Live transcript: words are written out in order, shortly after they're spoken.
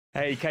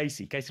Hey,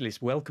 Casey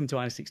Liss, welcome to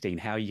Iron 16.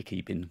 How are you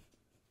keeping?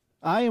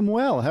 I am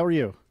well. How are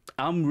you?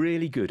 I'm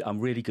really good. I'm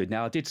really good.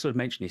 Now, I did sort of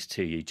mention this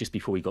to you just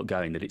before we got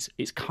going that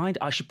it's kind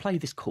of, I should play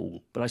this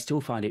cool, but I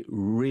still find it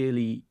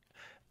really,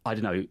 I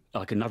don't know,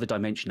 like another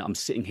dimension. I'm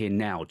sitting here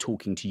now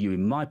talking to you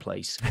in my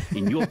place,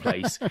 in your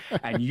place,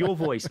 and your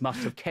voice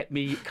must have kept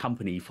me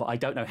company for I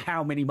don't know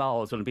how many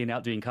miles when I'm being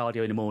out doing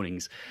cardio in the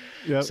mornings.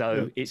 Yep,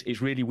 So yep.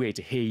 it's really weird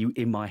to hear you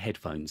in my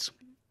headphones.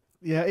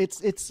 Yeah,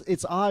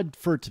 it's odd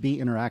for it to be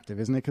interactive,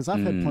 isn't it? Because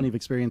I've had plenty of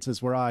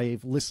experiences where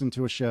I've listened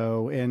to a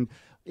show, and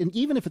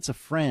even if it's a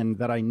friend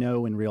that I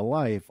know in real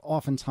life,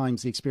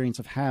 oftentimes the experience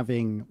of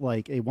having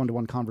like a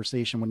one-to-one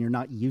conversation when you're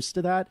not used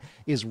to that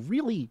is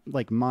really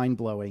like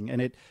mind-blowing,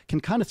 and it can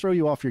kind of throw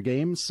you off your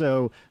game.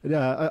 So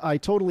I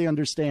totally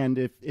understand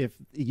if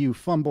you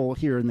fumble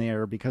here and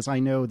there, because I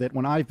know that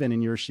when I've been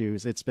in your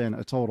shoes, it's been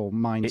a total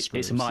mind screw.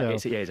 It's a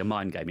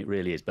mind game. It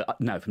really is. But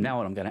no, from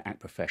now on, I'm going to act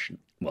professional.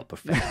 Well,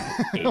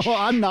 professional. Well,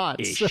 I'm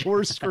not, so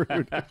we're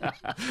screwed.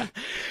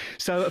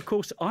 So, of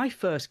course, I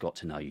first got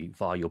to know you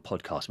via your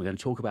podcast. We're going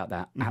to talk about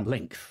that at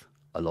length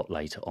a lot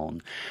later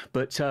on.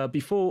 But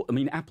before, I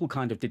mean, Apple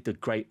kind of did the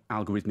great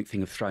algorithmic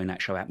thing of throwing that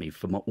show at me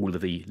for all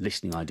of the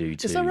listening I do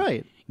to Is that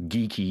right?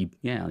 geeky.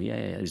 Yeah.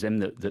 It was them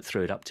that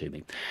threw it up to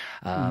me.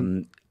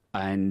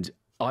 And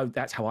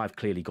that's how I've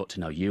clearly got to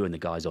know you and the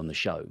guys on the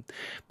show.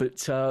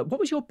 But what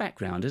was your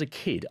background as a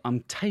kid?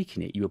 I'm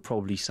taking it you were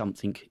probably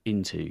something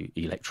into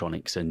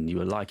electronics and you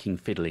were liking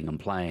fiddling and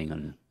playing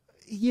and...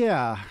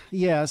 Yeah.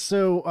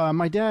 So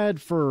my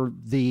dad, for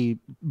the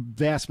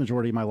vast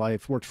majority of my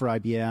life, worked for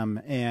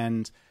IBM,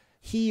 and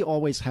he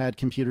always had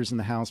computers in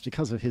the house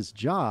because of his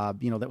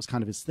job. You know, that was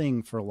kind of his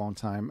thing for a long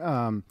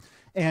time.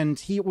 And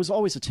he was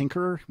always a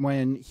tinkerer.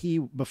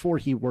 Before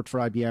he worked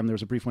for IBM, there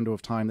was a brief window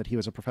of time that he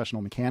was a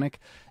professional mechanic,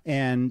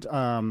 and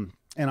on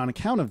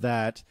account of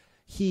that,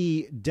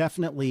 he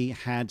definitely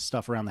had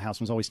stuff around the house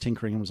and was always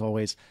tinkering and was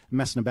always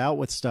messing about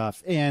with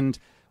stuff. And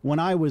when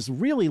I was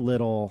really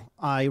little,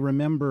 I don't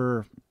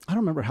remember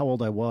how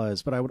old I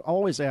was, but I would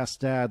always ask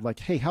Dad, like,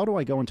 hey, how do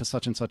I go into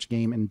such and such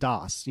game in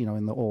DOS,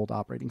 in the old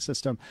operating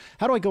system?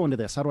 How do I go into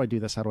this? How do I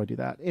do this? How do I do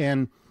that?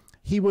 And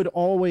he would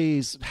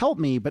always help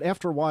me, but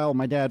after a while,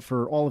 my dad,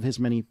 for all of his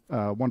many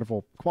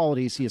wonderful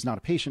qualities, he is not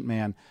a patient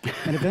man.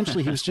 And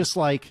eventually he was just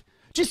like,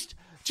 just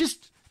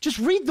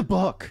read the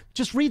book.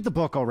 Just read the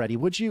book already,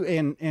 would you?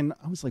 And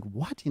I was like,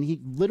 what? And he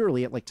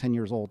literally at like 10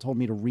 years old told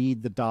me to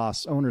read the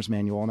DOS owner's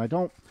manual. And I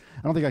don't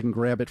think I can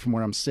grab it from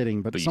where I'm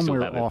sitting, but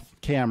somewhere off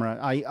camera,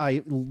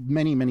 I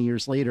many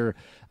years later,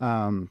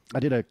 I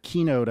did a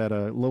keynote at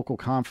a local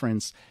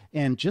conference,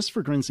 and just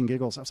for grins and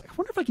giggles, I was like, I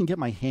wonder if I can get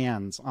my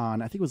hands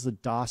on, I think it was the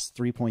DOS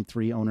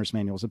 3.3 owner's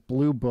manual. It was a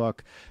blue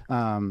book.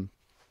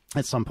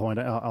 At some point,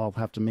 I'll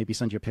have to maybe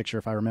send you a picture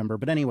if I remember.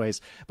 But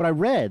I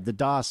read the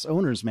DOS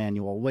owner's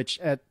manual, which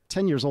at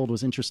 10 years old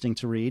was interesting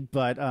to read,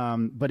 but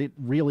it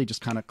really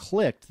just kind of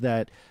clicked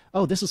that,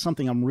 oh, this is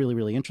something I'm really,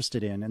 really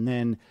interested in. And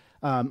then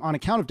on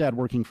account of Dad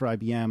working for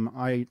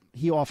IBM,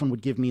 he often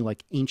would give me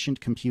like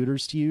ancient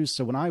computers to use.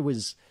 So when I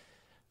think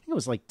it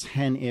was like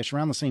 10-ish,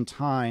 around the same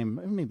time,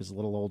 maybe it was a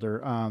little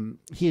older,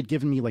 he had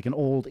given me like an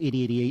old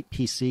 8088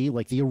 PC,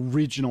 like the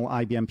original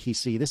IBM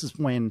PC. This is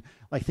when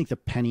I think the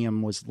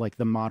Pentium was like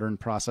the modern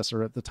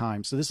processor at the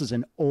time. So this is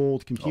an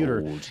old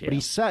computer, but he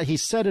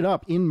set it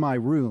up in my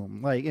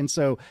room. And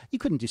so you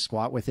couldn't do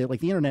squat with it. Like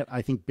the internet,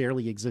 I think,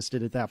 barely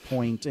existed at that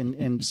point,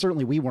 and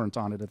certainly we weren't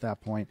on it at that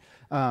point.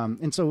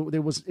 And so it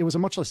was a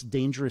much less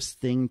dangerous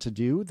thing to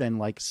do than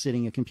like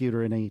sitting a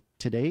computer in a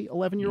today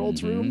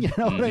 11-year-old's room. You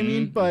know what I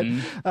mean? But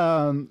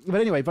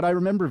anyway, I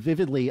remember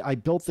vividly, I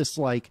built this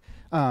like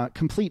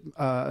complete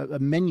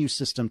menu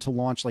system to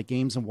launch like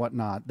games and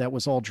whatnot that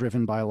was all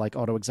driven by like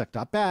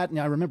autoexec.bat. And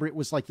I remember it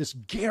was like this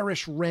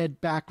garish red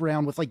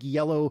background with like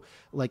yellow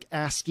like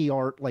ASCII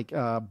art like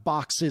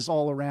boxes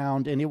all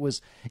around, and it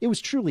was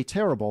truly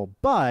terrible.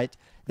 But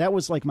that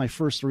was like my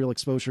first real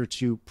exposure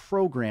to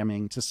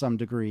programming to some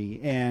degree,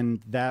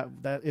 and that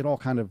it all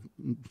kind of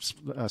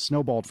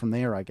snowballed from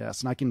there, I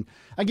guess. And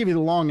I give you the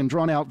long and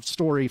drawn out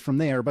story from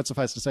there, but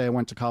suffice to say, I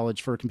went to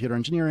college for computer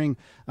engineering,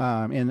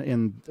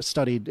 and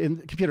studied.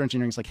 And computer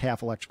engineering is like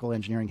half electrical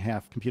engineering,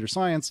 half computer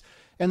science,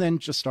 and then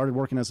just started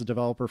working as a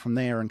developer from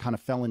there, and kind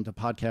of fell into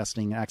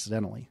podcasting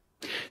accidentally.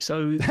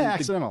 So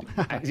accidental,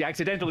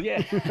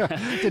 yeah.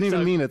 Didn't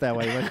even mean it that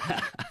way.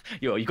 But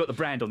you got the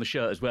brand on the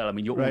shirt as well. I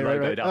mean, you're all right.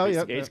 logoed up. Oh,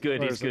 It's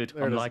good. It's good.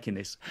 I'm liking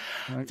this.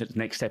 Right. The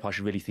next step, I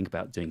should really think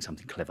about doing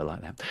something clever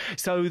like that.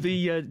 So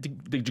the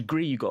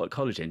degree you got at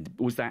college, then,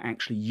 was that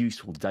actually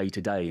useful day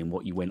to day in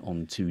what you went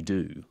on to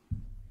do?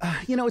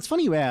 It's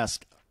funny you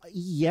ask.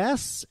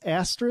 Yes,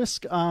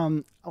 asterisk.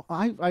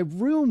 I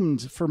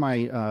roomed for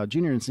my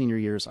junior and senior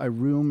years. I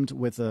roomed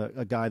with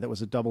a guy that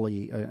was a double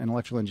E, an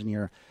electrical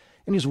engineer.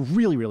 And he's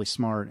really, really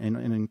smart and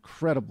an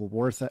incredible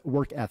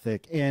work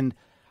ethic. And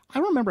I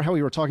don't remember how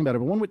we were talking about it,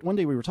 but one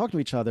day we were talking to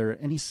each other,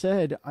 and he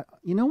said,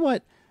 you know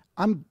what?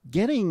 I'm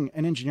getting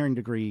an engineering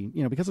degree,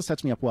 because it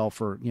sets me up well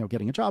for,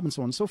 getting a job and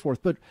so on and so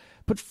forth. But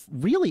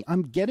really,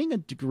 I'm getting a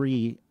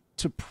degree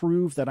to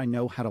prove that I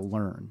know how to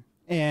learn.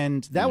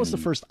 And that was the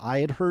first I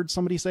had heard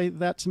somebody say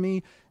that to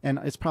me. And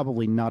it's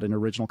probably not an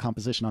original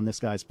composition on this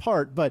guy's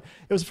part, but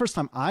it was the first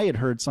time I had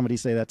heard somebody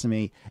say that to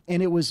me.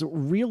 And it was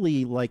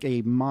really like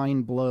a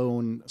mind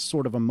blown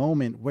sort of a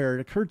moment where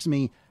it occurred to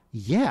me,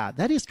 yeah,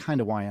 that is kind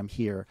of why I'm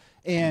here.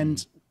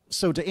 And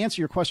so to answer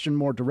your question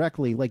more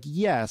directly, like,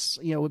 yes,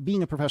 you know,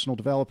 being a professional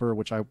developer,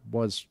 which I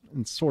was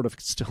and sort of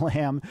still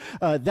am,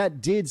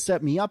 that did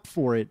set me up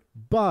for it.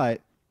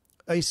 But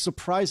a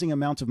surprising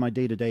amount of my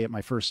day-to-day at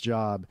my first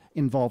job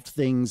involved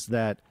things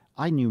that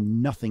I knew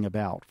nothing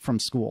about from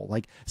school,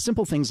 like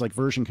simple things like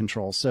version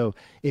control. So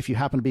if you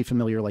happen to be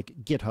familiar, like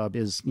GitHub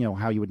is, you know,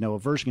 how you would know a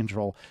version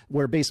control,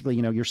 where basically,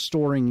 you know, you're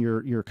storing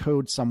your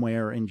code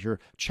somewhere and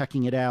you're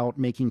checking it out,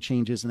 making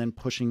changes, and then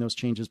pushing those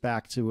changes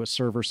back to a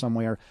server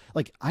somewhere.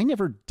 Like, I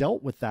never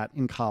dealt with that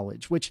in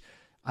college, which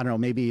I don't know,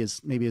 maybe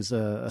is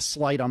a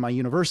slight on my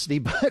university,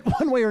 but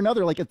one way or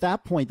another, like at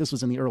that point, this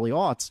was in the early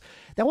aughts,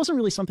 that wasn't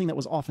really something that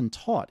was often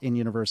taught in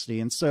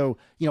university. And so,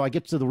 you know, I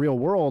get to the real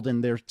world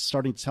and they're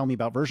starting to tell me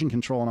about version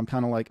control, and I'm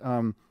kind of like,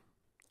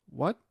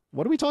 what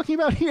are we talking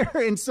about here?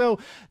 And so,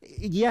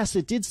 yes,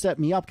 it did set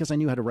me up because I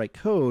knew how to write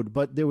code,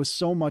 but there was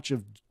so much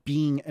of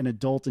being an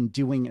adult and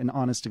doing an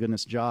honest to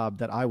goodness job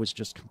that I was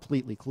just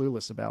completely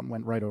clueless about and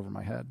went right over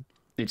my head.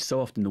 It's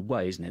so often the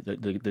way, isn't it,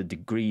 that the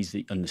degrees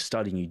and the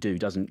studying you do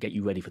doesn't get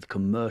you ready for the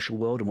commercial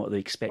world and what they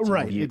expect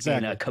of you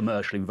in a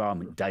commercial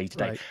environment day to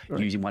day.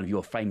 Using one of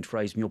your famed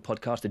phrases from your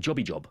podcast, a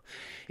jobby job,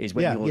 is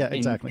when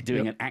you're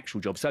doing an actual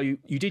job. So you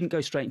didn't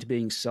go straight into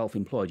being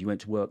self-employed. You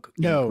went to work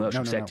in the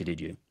commercial sector,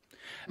 did you?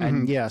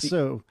 And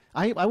so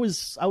I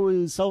was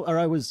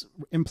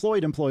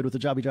employed with a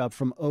jobby job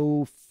from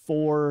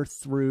 2004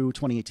 through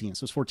 2018. So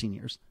it was 14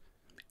 years.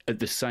 At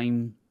the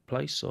same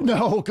place? Or?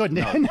 No,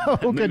 goodness,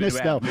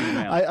 no.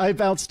 I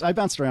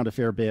bounced around a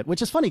fair bit,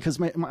 which is funny because,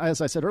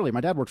 as I said earlier, my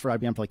dad worked for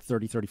IBM for like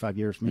 30, 35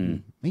 years,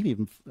 maybe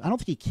even, I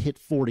don't think he hit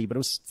 40, but it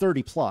was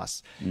 30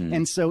 plus.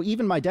 And so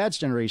even my dad's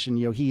generation,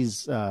 you know,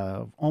 he's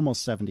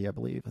almost 70, I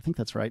believe. I think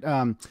that's right.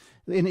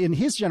 In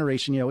his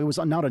generation, you know, it was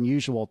not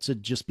unusual to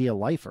just be a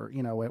lifer,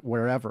 you know,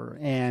 wherever.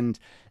 And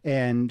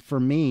for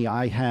me,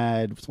 I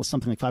had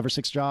something like 5 or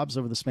 6 jobs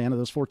over the span of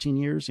those 14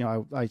 years. You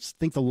know, I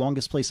think the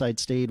longest place I'd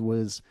stayed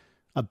was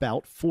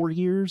about 4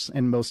 years,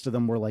 and most of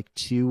them were like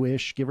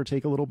 2-ish, give or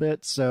take a little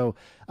bit. So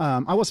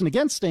I wasn't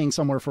against staying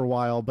somewhere for a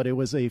while, but it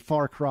was a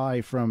far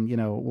cry from, you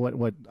know,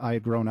 what I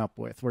had grown up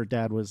with, where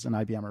Dad was an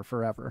IBMer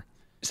forever.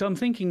 So I'm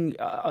thinking,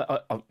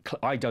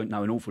 I don't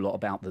know an awful lot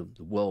about the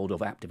world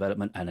of app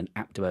development and an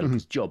app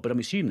developer's job, but I'm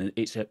assuming that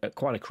it's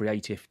quite a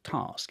creative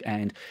task.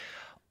 And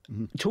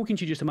talking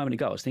to you just a moment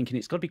ago, I was thinking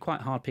it's got to be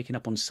quite hard picking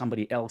up on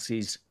somebody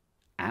else's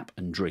app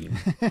and dream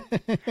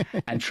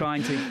and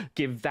trying to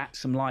give that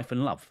some life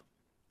and love.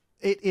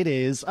 It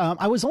is.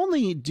 I was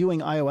only doing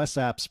iOS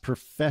apps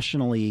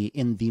professionally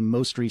in the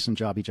most recent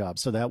jobby job.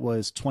 So that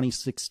was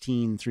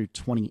 2016 through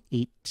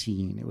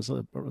 2018. It was,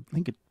 I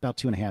think, about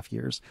 2.5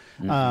 years.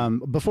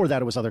 Before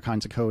that, it was other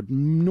kinds of code,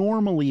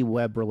 normally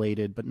web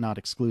related, but not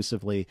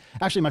exclusively.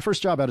 Actually, my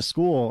first job out of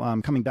school,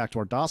 coming back to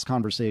our DOS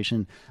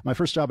conversation, my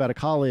first job out of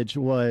college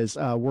was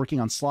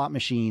working on slot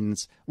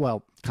machines.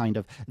 Well, kind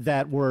of,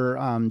 that were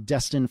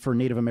destined for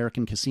Native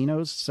American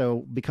casinos.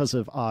 So because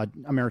of odd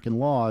American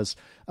laws,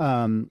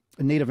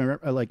 Native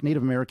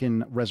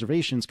American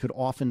reservations could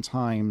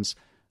oftentimes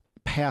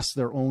pass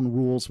their own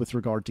rules with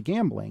regard to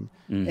gambling.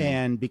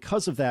 And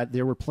because of that,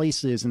 there were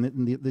places,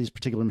 and these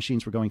particular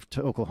machines were going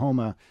to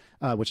Oklahoma,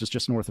 which is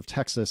just north of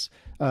Texas.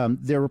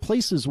 There were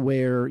places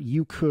where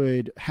you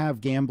could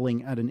have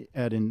gambling at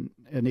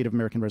a Native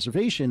American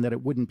reservation that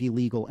it wouldn't be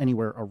legal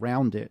anywhere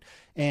around it.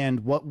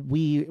 And what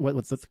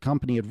the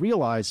company had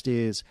realized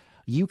is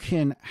you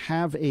can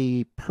have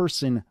a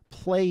person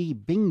play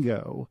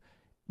bingo,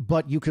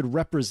 but you could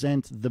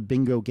represent the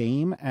bingo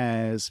game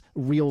as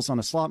reels on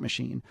a slot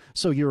machine.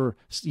 So you're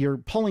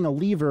pulling a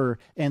lever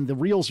and the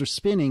reels are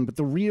spinning, but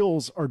the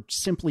reels are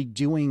simply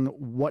doing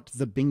what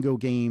the bingo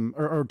game,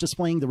 or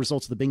displaying the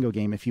results of the bingo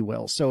game, if you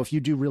will. So if you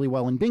do really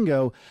well in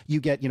bingo, you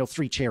get,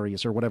 3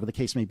 cherries or whatever the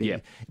case may be. Yeah.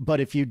 But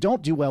if you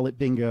don't do well at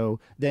bingo,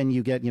 then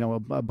you get,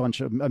 a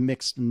bunch of a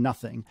mixed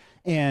nothing.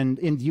 And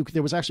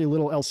there was actually a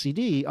little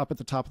LCD up at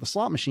the top of the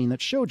slot machine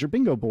that showed your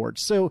bingo board.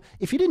 So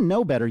if you didn't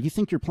know better, you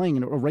think you're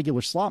playing a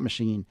regular slot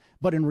machine,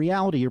 but in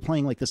reality, you're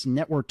playing like this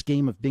networked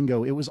game of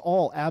bingo. It was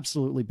all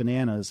absolutely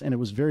bananas, and it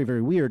was very,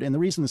 very weird. And the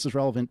reason this is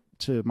relevant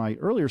to my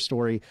earlier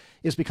story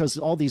is because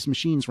all these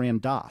machines ran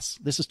DOS.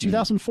 This is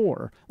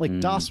 2004. Like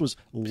DOS was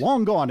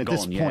long gone at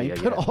this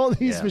point, but all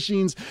these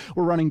machines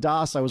were running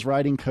DOS. I was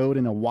writing code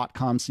in a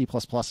Watcom C++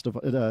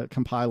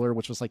 compiler,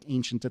 which was like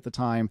ancient at the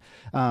time.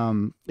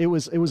 It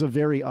was a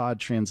very odd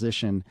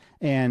transition.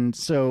 And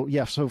so,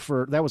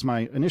 that was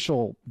my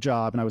initial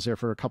job, and I was there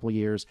for a couple of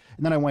years.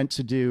 And then I went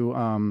to do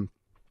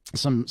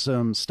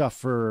some stuff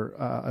for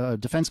a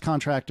defense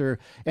contractor,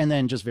 and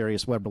then just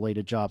various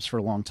web-related jobs for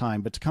a long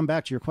time. But to come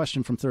back to your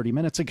question from 30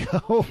 minutes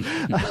ago,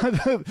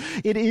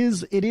 it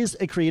is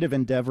a creative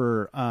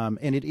endeavor,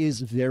 and it is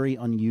very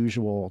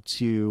unusual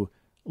to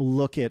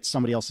look at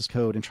somebody else's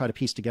code and try to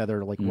piece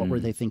together, like, what were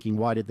they thinking?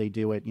 Why did they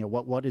do it? You know,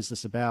 what is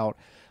this about?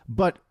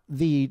 But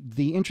the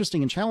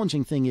interesting and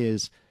challenging thing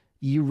is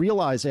you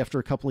realize after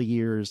a couple of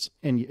years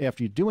and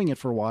after you're doing it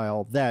for a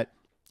while that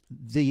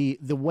the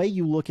way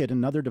you look at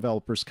another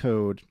developer's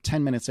code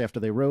 10 minutes after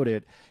they wrote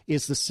it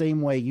is the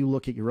same way you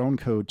look at your own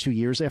code 2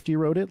 years after you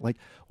wrote it. Like,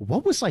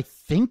 what was I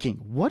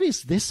thinking? What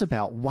is this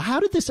about? How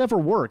did this ever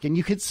work? And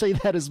you could say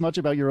that as much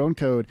about your own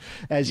code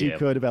as you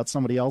could about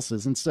somebody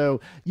else's. And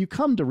so you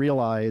come to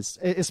realize,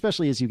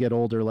 especially as you get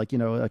older, like, you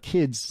know, a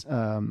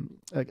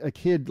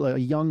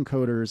young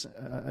coder's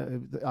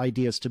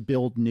idea is to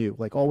build new,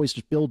 like always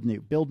just build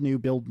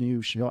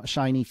new,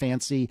 shiny,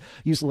 fancy,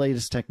 use the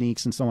latest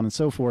techniques and so on and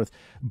so forth.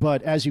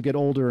 But as you get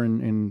older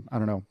and I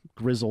don't know,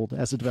 grizzled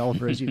as a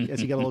developer, as you get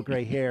a little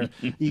gray hair,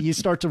 you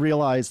start to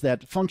realize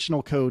that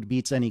functional code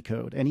beats any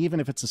code. And even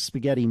if it's a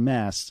spaghetti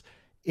mess,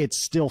 it's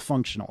still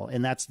functional.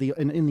 And that's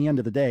in the end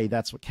of the day,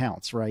 that's what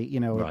counts, right? You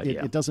know,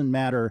 it doesn't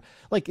matter.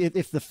 Like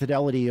if the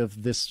fidelity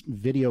of this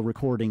video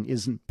recording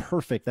isn't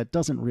perfect, that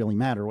doesn't really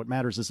matter. What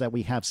matters is that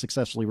we have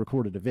successfully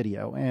recorded a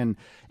video. And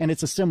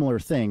it's a similar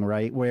thing,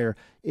 right? Where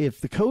if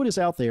the code is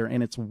out there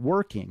and it's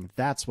working,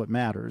 that's what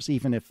matters.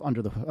 Even if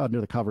under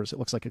the covers, it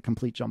looks like a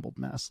complete jumbled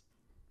mess.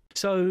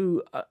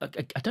 So I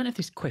don't know if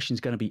this question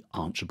is going to be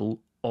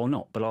answerable or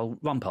not, but I'll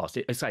run past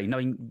it. I say,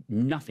 knowing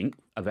nothing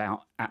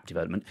about app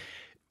development,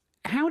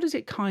 how does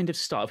it kind of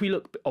start? If we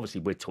look,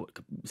 obviously we're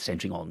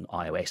centering on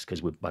iOS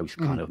because we're both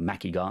kind of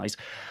Mackie guys.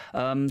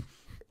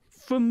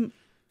 From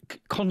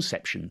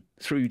conception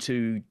through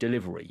to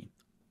delivery,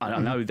 I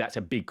know that's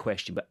a big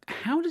question, but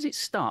how does it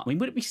start? I mean,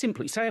 would it be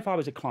simply, say if I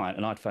was a client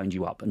and I'd phoned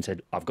you up and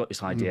said, I've got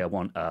this idea, I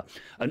want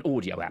an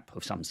audio app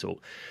of some sort.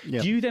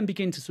 Do you then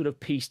begin to sort of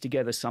piece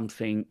together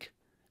something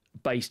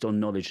based on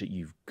knowledge that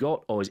you've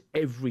got, or is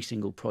every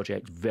single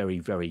project very,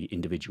 very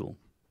individual?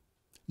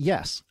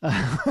 Yes,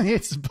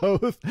 it's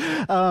both.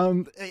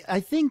 I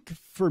think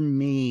for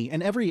me,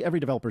 and every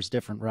developer is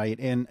different, right?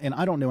 And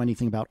I don't know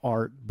anything about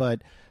art,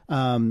 but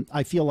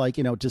I feel like,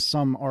 you know, just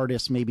some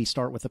artists maybe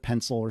start with a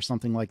pencil or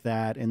something like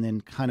that, and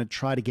then kind of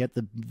try to get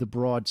the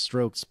broad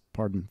strokes,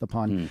 pardon the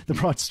pun, the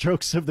broad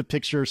strokes of the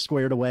picture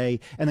squared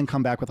away, and then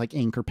come back with like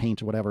ink or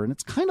paint or whatever. And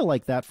it's kind of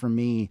like that for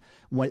me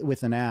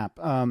with an app.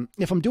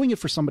 If I'm doing it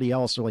for somebody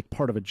else or like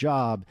part of a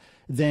job,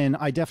 then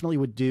I definitely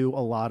would do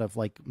a lot of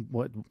like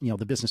what, you know,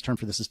 the business term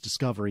for this is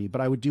discovery,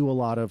 but I would do a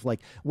lot of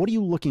like, what are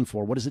you looking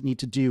for? What does it need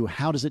to do?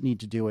 How does it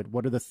need to do it?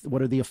 What are the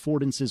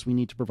affordances we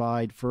need to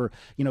provide for,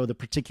 you know, the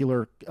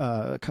particular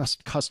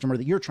customer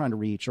that you're trying to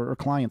reach or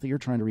client that you're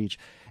trying to reach?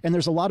 And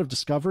there's a lot of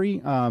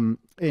discovery.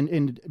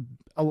 And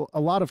a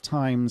lot of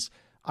times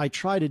I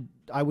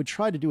would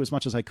try to do as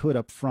much as I could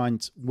up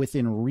front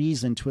within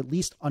reason to at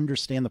least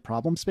understand the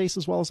problem space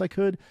as well as I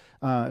could,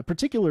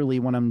 particularly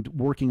when I'm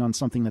working on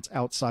something that's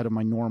outside of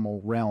my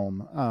normal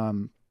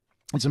realm.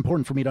 It's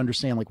important for me to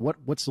understand like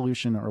what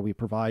solution are we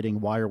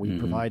providing, why are we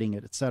providing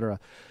it, et cetera.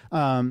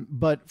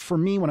 But for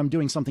me, when I'm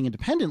doing something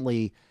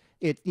independently,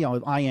 you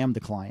know, I am the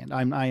client.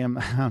 I am.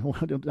 I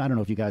don't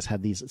know if you guys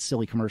had these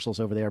silly commercials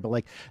over there, but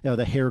like, you know,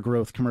 the hair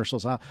growth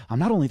commercials. I'm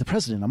not only the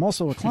president, I'm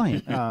also a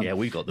client. Yeah,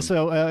 we got them.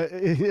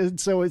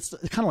 So it's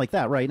kind of like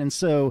that, right? And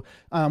so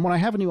when I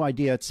have a new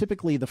idea,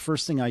 typically the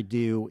first thing I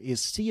do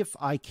is see if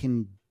I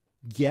can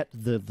get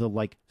the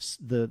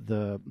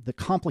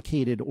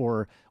complicated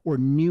or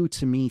new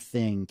to me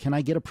thing. Can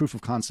I get a proof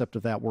of concept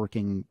of that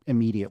working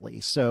immediately?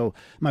 So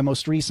my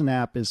most recent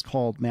app is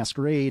called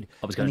MaskerAid.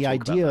 And the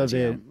idea of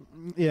it.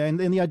 Yeah, and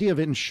the idea of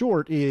it in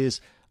short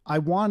is I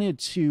wanted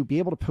to be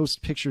able to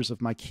post pictures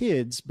of my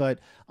kids, but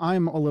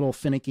I'm a little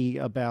finicky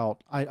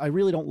about, I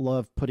really don't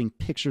love putting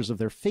pictures of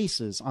their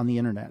faces on the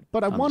internet,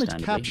 but I wanted to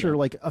capture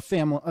like a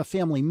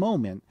family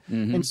moment.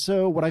 And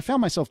so what I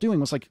found myself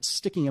doing was like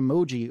sticking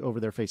emoji over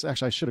their face.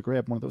 Actually, I should have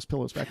grabbed one of those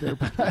pillows back there,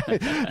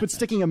 but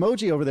sticking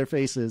emoji over their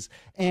faces.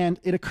 And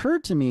it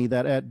occurred to me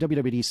that at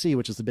WWDC,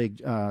 which is the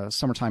big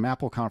summertime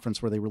Apple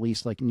conference where they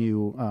release like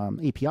new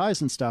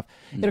APIs and stuff,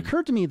 it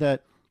occurred to me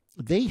that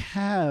they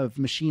have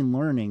machine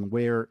learning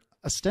where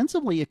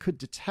ostensibly it could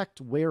detect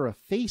where a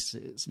face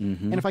is.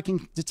 And if I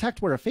can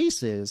detect where a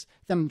face is,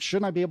 then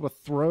shouldn't I be able to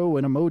throw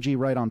an emoji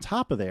right on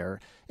top of there?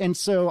 And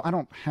so I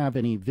don't have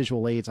any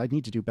visual aids. I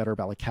need to do better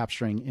about like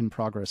capturing in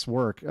progress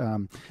work.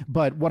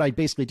 But what I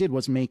basically did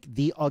was make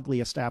the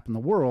ugliest app in the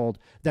world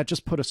that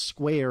just put a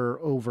square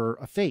over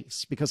a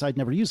face because I'd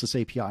never used this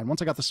API. And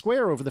once I got the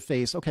square over the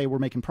face, okay, we're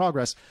making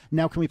progress.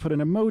 Now can we put an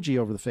emoji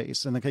over the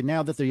face? And okay,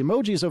 now that the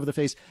emoji is over the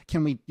face,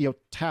 can we, you know,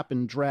 tap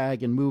and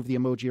drag and move the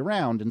emoji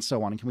around and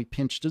so on? And can we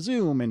pinch to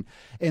zoom?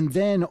 And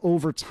then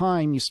over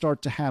time, you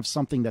start to have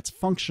something that's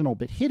functional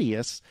but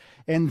hideous.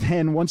 And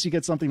then once you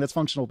get something that's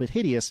functional but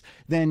hideous,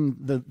 then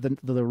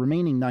the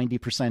remaining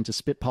 90% is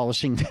spit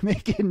polishing to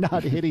make it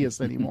not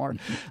hideous anymore.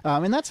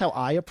 And that's how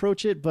I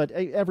approach it, but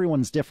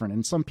everyone's different.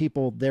 And some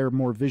people, they're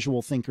more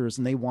visual thinkers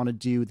and they want to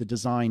do the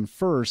design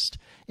first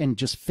and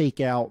just fake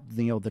out,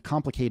 the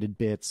complicated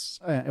bits,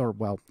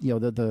 the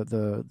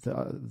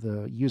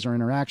user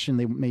interaction.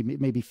 They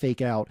maybe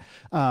fake out,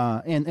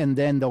 and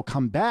then they'll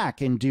come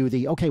back and do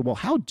okay, well,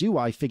 how do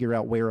I figure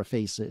out where a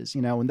face is?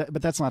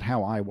 But that's not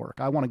how I work.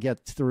 I want to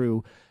get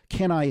through.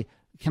 Can I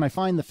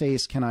find the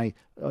face? Can I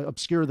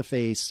obscure the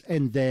face?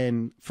 And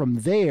then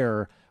from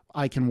there,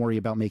 I can worry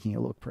about making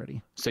it look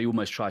pretty. So you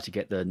almost try to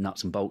get the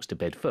nuts and bolts to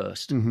bed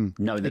first, knowing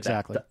that,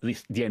 exactly.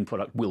 that the end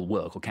product will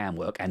work or can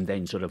work, and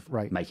then sort of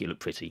make it look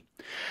pretty.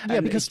 Yeah,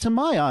 because to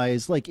my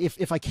eyes, like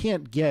if I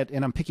can't get,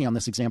 and I'm picking on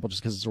this example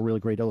just because it's a really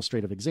great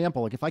illustrative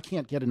example, like if I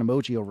can't get an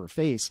emoji over a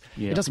face,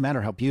 it doesn't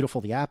matter how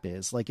beautiful the app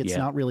is. Like it's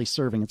not really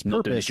serving its purpose.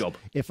 Not doing its job.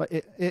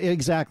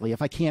 Exactly.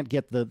 If I can't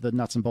get the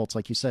nuts and bolts,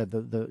 like you said,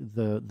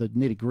 the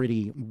nitty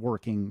gritty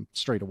working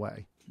straight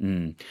away.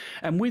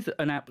 And with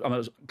an app, I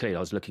was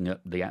looking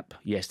at the app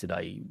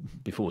yesterday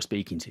before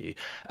speaking to you,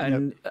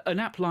 and an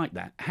app like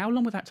that, how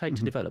long would that take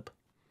to develop?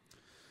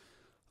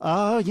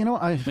 I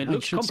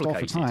looks should stall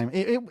for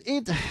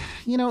complicated. time.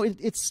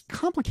 It's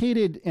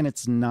complicated and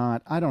it's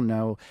not. I don't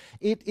know.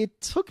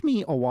 It took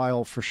me a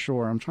while for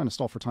sure. I'm trying to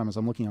stall for time as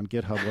I'm looking on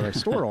GitHub where I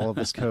store all of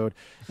this code,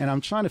 and I'm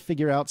trying to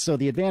figure out. So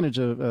the advantage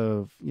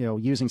of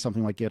using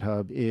something like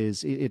GitHub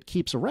is it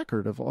keeps a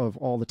record of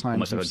all the time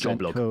almost like a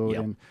job log. Code.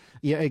 Yep. And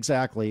yeah,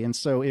 exactly. And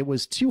so it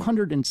was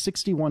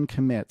 261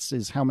 commits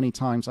is how many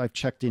times I've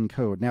checked in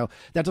code. Now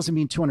that doesn't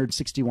mean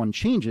 261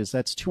 changes.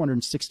 That's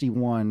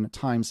 261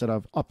 times that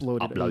I've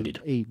uploaded.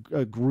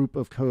 A group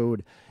of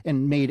code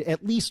and made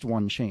at least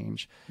one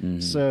change.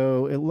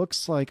 So it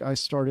looks like I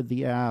started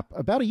the app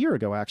about a year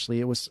ago, actually.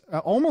 It was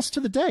almost to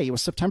the day. It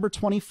was September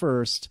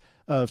 21st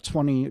of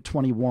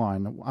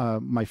 2021.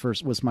 My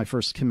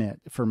first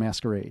commit for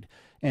MaskerAid.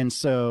 And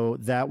so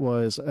that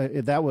was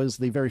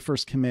the very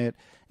first commit,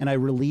 and I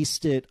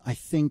released it. I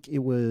think it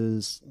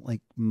was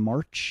like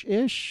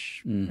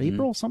March-ish,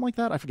 April, something like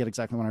that. I forget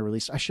exactly when I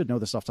released it. I should know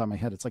this off the top of my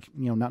head. It's like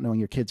not knowing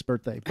your kid's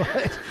birthday,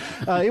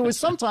 but it was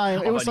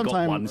sometime. It was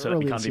sometime got one, so early.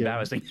 It becomes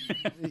embarrassing.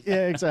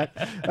 Yeah,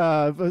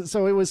 exactly.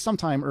 So it was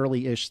sometime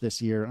early-ish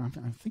this year.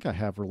 I think I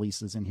have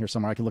releases in here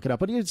somewhere. I can look it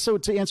up. But so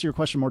to answer your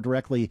question more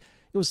directly,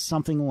 it was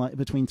something like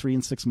between 3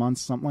 and 6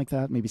 months, something like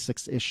that, maybe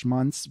 6-ish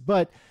months,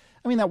 but.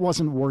 I mean, that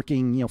wasn't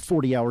working,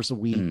 40 hours a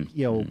week,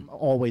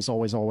 always.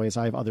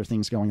 I have other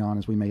things going on,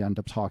 as we may end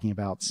up talking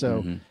about.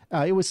 So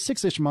it was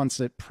 6-ish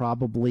months at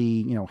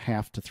probably,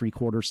 half to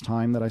 3/4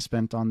 time that I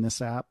spent on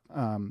this app.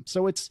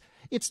 So it's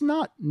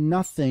not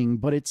nothing,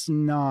 but it's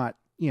not,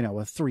 a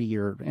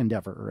 3-year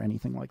endeavor or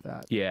anything like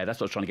that. Yeah, that's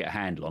what I was trying to get a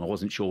handle on. I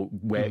wasn't sure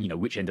where,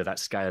 which end of that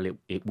scale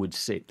it would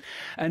sit.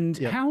 And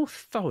how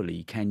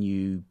thoroughly can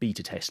you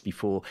beta test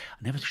before?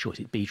 I'm never sure, is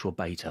it beta or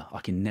beta?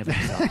 I can never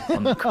tell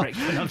on the correct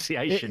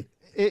pronunciation.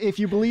 If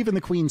you believe in the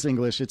Queen's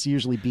English, it's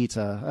usually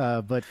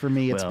beta, but for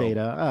me, it's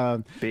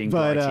beta. Being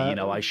Brighty,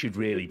 I should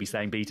really be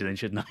saying beta then,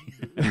 shouldn't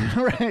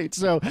I? Right.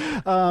 So,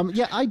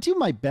 I do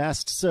my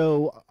best.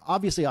 So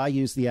obviously I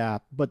use the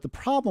app, but the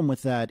problem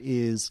with that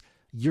is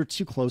you're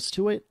too close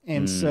to it.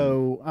 And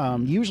so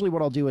usually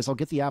what I'll do is I'll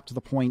get the app to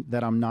the point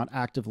that I'm not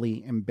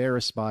actively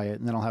embarrassed by it.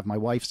 And then I'll have my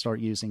wife start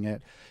using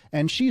it.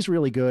 And she's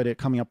really good at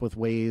coming up with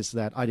ways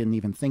that I didn't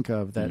even think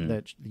of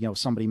that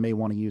somebody may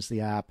want to use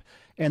the app.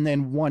 And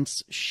then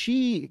once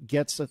she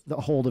gets a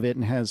hold of it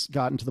and has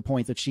gotten to the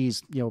point that she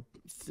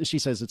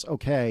says it's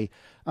okay,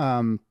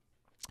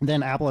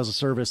 then Apple has a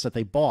service that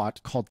they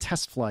bought called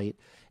Test Flight.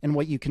 And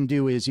what you can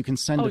do is you can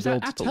send a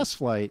build to Test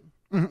Flight.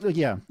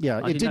 Yeah.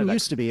 It didn't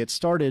used to be. It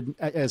started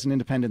as an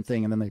independent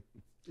thing, and then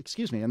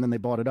they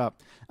bought it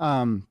up.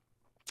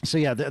 So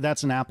yeah,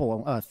 that's an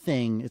Apple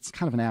thing. It's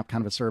kind of an app,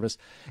 kind of a service.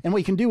 And what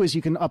you can do is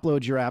you can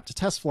upload your app to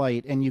Test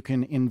Flight, and you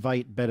can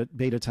invite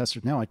beta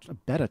testers. Now,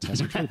 beta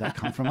testers, where did that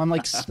come from? I'm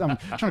trying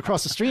to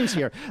cross the streams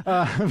here.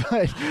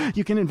 But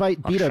you can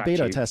invite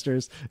beta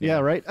testers. Yeah,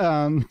 right.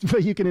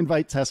 But you can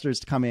invite testers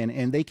to come in,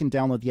 and they can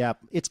download the app.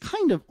 It's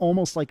kind of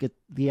almost like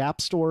the App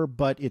Store,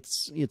 but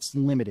it's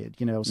limited.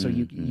 So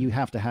you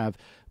have to have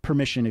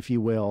permission, if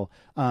you will,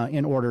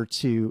 in order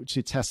to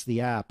test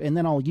the app. And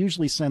then I'll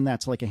usually send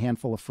that to like a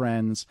handful of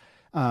friends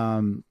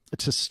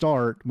to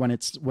start when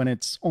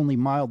it's only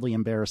mildly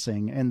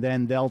embarrassing. And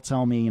then they'll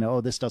tell me, oh,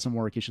 this doesn't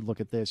work. You should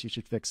look at this. You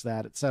should fix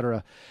that,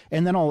 etc.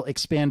 And then I'll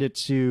expand it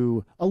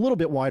to a little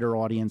bit wider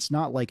audience,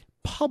 not like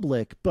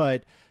public,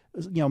 but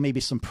maybe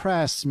some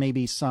press,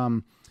 maybe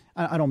some,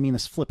 I don't mean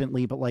this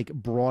flippantly, but like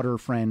broader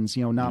friends,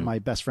 not my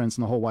best friends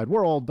in the whole wide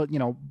world, but,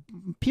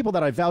 people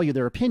that I value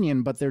their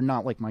opinion, but they're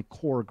not like my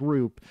core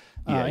group.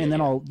 And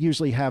then I'll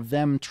usually have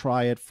them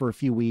try it for a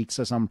few weeks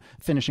as I'm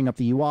finishing up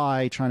the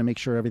UI, trying to make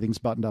sure everything's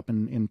buttoned up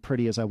and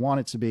pretty as I want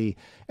it to be.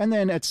 And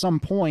then at some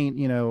point,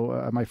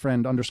 my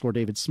friend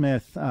 _David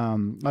Smith,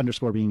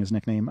 underscore being his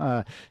nickname,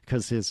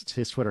 because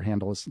his Twitter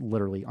handle is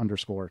literally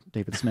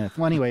 _David Smith.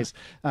 Well, anyways,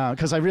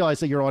 because I realize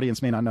that your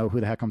audience may not know who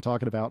the heck I'm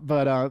talking about.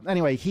 But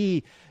anyway,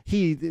 he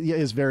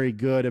is very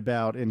good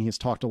about, and he's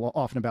talked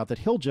often about that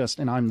he'll just,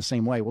 and I'm the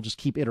same way, we'll just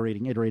keep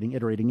iterating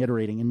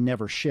and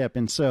never ship.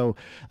 And so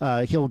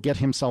he'll get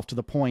himself to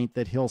the point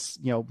that he'll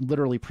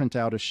literally print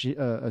out a sheet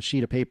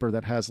of paper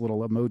that has a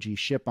little emoji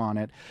ship on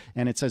it,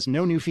 and it says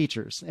no new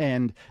features.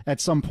 And at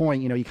some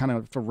point, you kind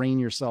of have to rein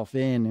yourself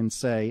in and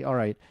say, all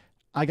right,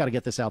 I got to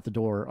get this out the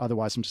door.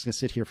 Otherwise, I'm just going to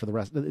sit here for the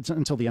rest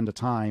until the end of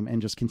time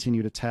and just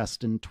continue to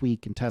test and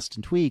tweak and test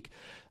and tweak.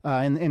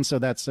 And so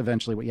that's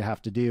eventually what you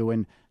have to do.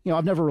 And,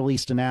 I've never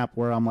released an app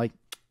where I'm like,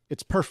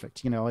 it's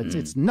perfect.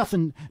 It's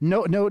nothing,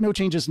 no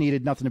changes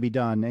needed, nothing to be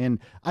done. And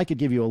I could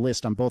give you a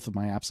list on both of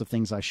my apps of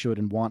things I should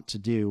and want to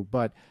do.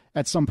 But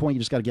at some point, you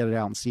just got to get it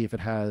out and see if it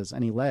has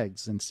any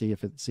legs and see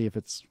if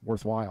it's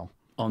worthwhile.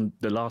 On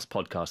the last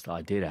podcast that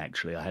I did,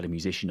 actually, I had a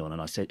musician on,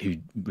 and I said, who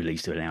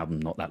released an album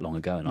not that long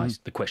ago, and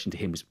the question to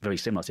him was very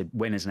similar. I said,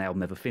 when is an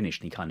album ever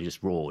finished? And he kind of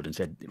just roared and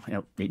said,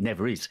 it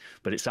never is.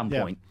 But at some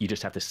point, you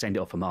just have to send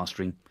it off for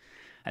mastering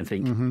and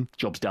think,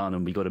 job's done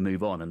and we've got to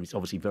move on. And it's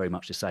obviously very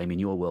much the same in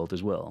your world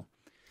as well.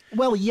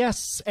 Well,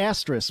 yes,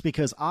 asterisk,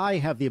 because I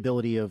have the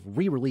ability of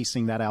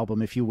re-releasing that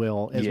album, if you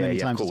will, as many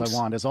times as I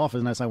want, as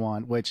often as I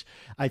want, which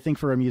I think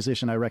for a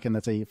musician, I reckon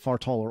that's a far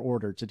taller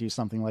order to do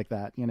something like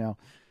that,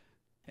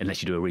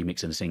 Unless you do a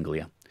remix and a single,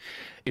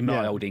 In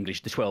my old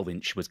English, the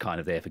 12-inch was kind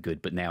of there for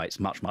good, but now it's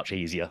much, much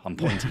easier. I'm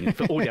pointing,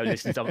 for audio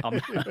listeners,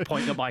 I'm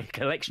pointing at my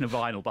collection of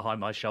vinyl behind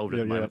my shoulder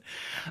at the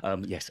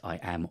moment. Yes, I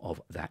am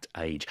of that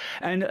age.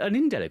 And an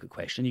indelicate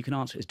question, you can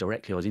answer as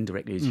directly or as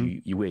indirectly as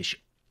you wish.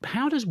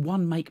 How does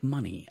one make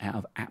money out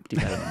of app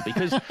development?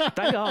 Because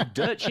they are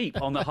dirt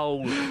cheap on the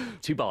whole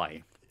to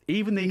buy.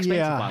 Even the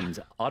expensive ones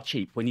are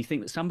cheap when you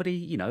think that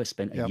somebody, has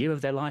spent a year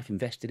of their life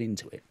invested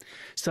into it.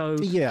 So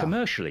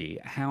commercially,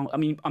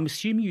 I'm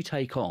assuming you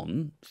take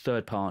on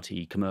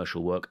third-party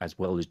commercial work as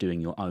well as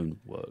doing your own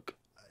work.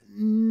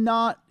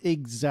 Not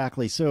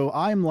exactly. So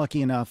I'm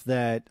lucky enough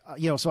that,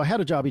 so I had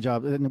a jobby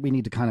job, and we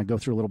need to kind of go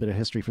through a little bit of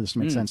history for this to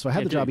make sense. So I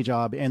had the jobby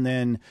job, and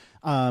then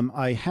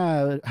I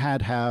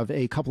have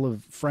a couple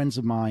of friends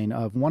of mine,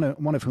 one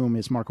of whom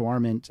is Marco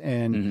Arment,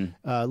 and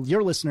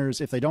your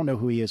listeners, if they don't know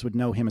who he is, would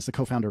know him as the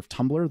co-founder of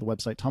Tumblr, the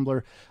website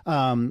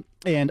Tumblr.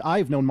 And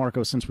I've known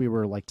Marco since we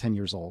were like 10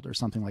 years old or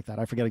something like that.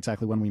 I forget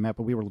exactly when we met,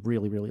 but we were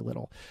really, really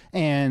little.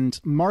 And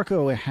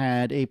Marco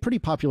had a pretty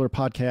popular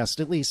podcast,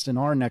 at least in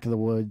our neck of the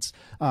woods,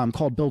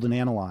 called Build and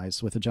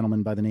Analyze, with a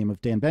gentleman by the name of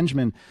Dan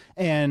Benjamin.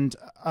 And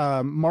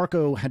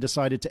Marco had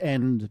decided to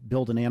end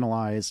Build and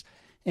Analyze.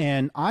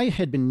 And I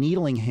had been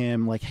needling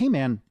him like, hey,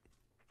 man,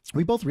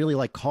 we both really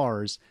like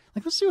cars.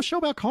 Like, let's do a show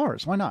about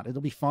cars. Why not?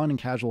 It'll be fun and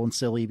casual and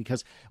silly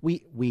because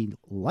we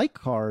like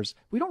cars.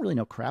 We don't really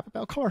know crap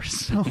about cars.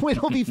 So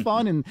it'll be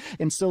fun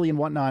and silly and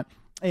whatnot.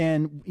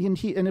 And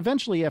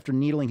eventually, after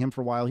needling him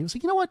for a while, he was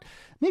like, you know what?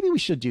 Maybe we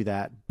should do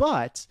that.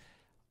 But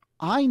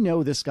I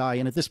know this guy.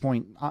 And at this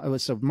point,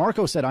 so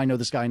Marco said, I know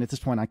this guy. And at this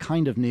point, I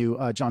kind of knew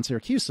John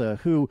Siracusa,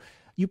 who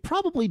you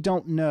probably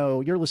don't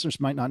know. Your listeners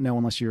might not know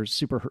unless you're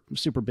super,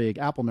 super big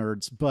Apple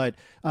nerds. But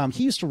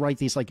he used to write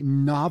these like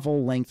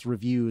novel length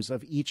reviews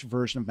of each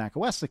version of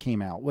macOS that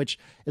came out, which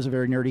is a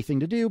very nerdy thing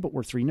to do. But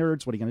we're three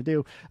nerds. What are you going to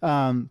do?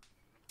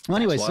 Well,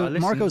 anyway, so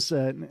Marco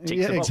said,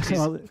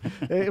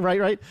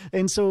 right.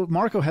 And so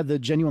Marco had the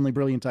genuinely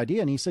brilliant idea,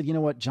 and he said, you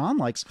know what, John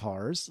likes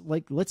cars.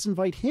 Like, let's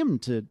invite him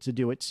to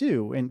do it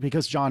too. And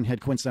because John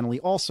had coincidentally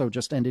also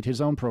just ended his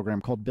own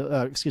program called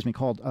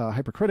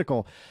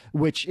Hypercritical,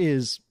 which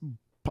is,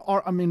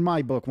 in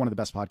my book, one of the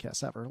best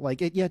podcasts ever.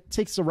 Like, it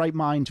takes the right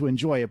mind to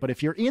enjoy it. But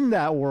if you're in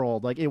that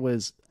world, like, it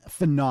was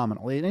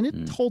phenomenal. And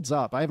it holds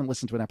up. I haven't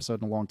listened to an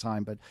episode in a long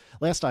time, but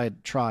last I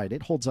had tried,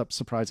 it holds up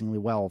surprisingly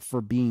well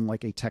for being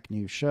like a tech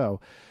news show.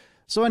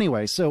 So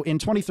anyway, so in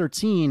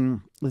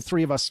 2013, the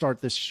three of us start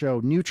this show,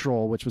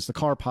 Neutral, which was the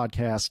car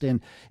podcast.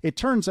 And it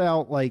turns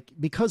out, like,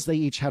 because they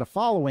each had a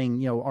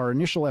following, our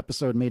initial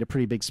episode made a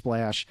pretty big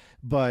splash,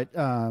 but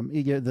the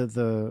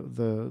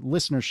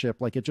listenership,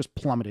 like, it just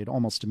plummeted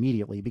almost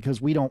immediately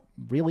because we don't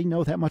really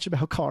know that much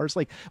about cars.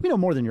 Like, we know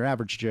more than your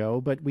average Joe,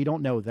 but we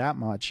don't know that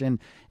much.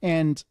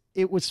 And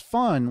it was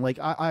fun. Like,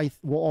 I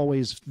will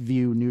always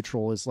view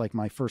Neutral as like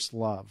my first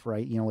love,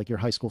 right? Like your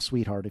high school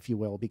sweetheart, if you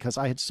will, because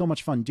I had so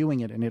much fun doing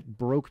it, and it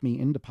broke me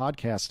into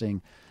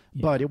podcasting.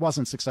 But it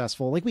wasn't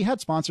successful. Like, we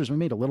had sponsors, we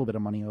made a little bit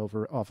of money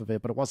off of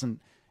it, but it wasn't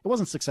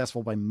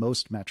successful by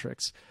most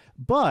metrics.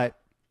 But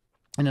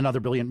in another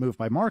brilliant move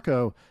by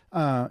Marco,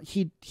 the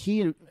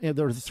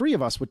three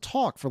of us would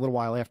talk for a little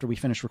while after we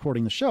finished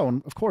recording the show.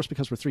 And of course,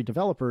 because we're three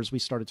developers, we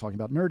started talking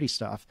about nerdy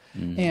stuff.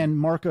 And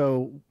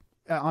Marco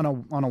on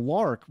a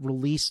lark,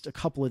 released a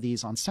couple of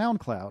these on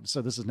SoundCloud.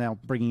 So this is now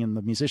bringing in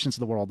the musicians of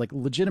the world, like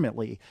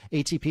legitimately.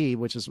 ATP,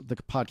 which is the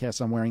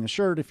podcast I'm wearing the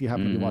shirt. If you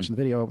happen to be watching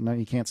the video, no,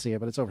 you can't see it,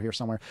 but it's over here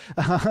somewhere.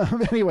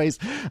 Anyways,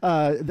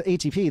 the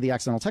ATP, the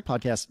Accidental Tech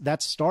Podcast,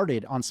 that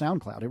started on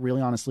SoundCloud. It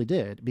really honestly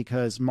did,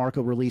 because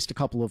Marco released a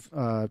couple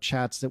of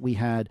chats that we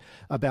had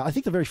about, I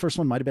think the very first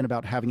one might have been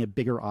about having a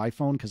bigger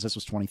iPhone, because this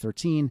was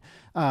 2013.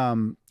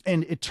 And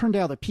it turned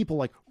out that people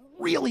like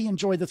really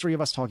enjoyed the three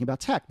of us talking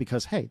about tech,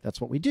 because hey, that's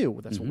what we do,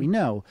 that's what we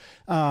know.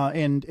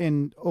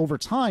 And over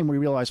time we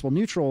realized, well,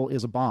 neutral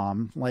is a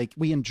bomb. Like,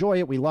 we enjoy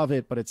it, we love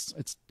it, but it's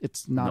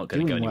not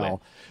doing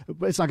well.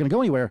 It's not going to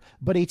go anywhere.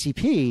 But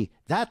ATP,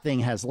 that thing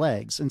has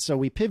legs. And so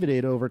we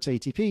pivoted over to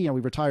ATP, and we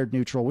retired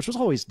neutral, which was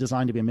always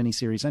designed to be a mini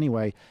series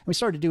anyway. And we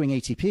started doing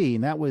ATP,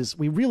 and that was,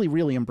 we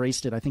really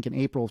embraced it, I think, in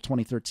April of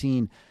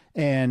 2013.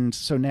 And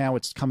so now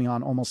it's coming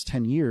on almost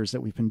 10 years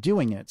that we've been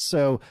doing it.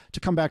 So to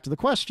come back to the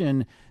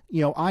question,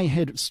 you know, I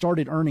had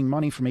started earning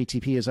money from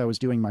ATP as I was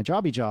doing my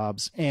jobby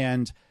jobs.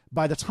 And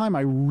by the time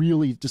I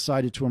really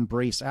decided to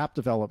embrace app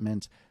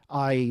development,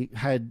 I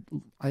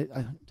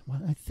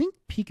think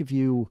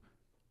PeakAView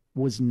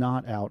was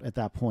not out at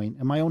that point.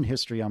 In my own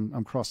history,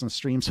 I'm crossing the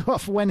streams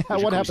off what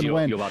happened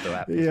when. Your other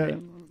app,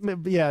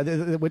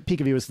 what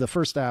PeakAView was the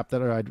first app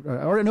that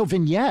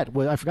Vignette.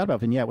 Well, I forgot about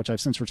Vignette, which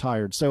I've since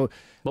retired. So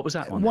what was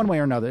that one? One way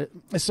or another.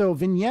 So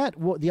Vignette,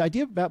 the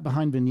idea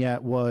behind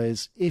Vignette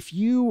was, if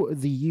you,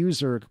 the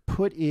user,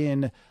 put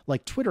in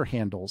like Twitter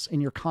handles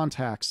in your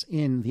contacts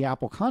in the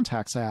Apple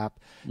Contacts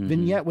app,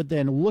 Vignette would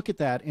then look at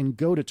that and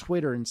go to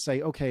Twitter and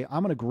say, okay,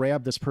 I'm going to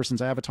grab this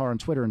person's avatar on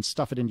Twitter and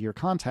stuff it into your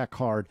contact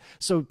card.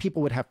 So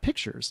people would have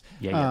pictures,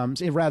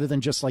 rather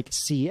than just like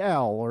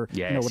CL or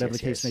whatever the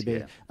case may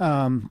be.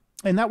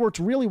 And that worked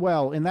really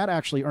well, and that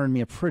actually earned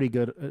me a pretty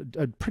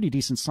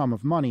decent sum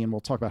of money, and we'll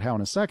talk about how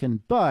in a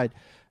second. But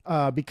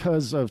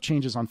because of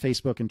changes on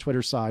Facebook and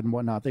Twitter side and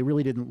whatnot, they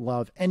really didn't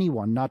love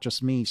anyone, not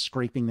just me,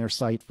 scraping their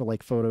site for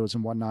like photos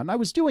and whatnot. And I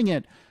was doing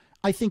it,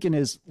 I think, in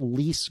the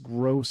least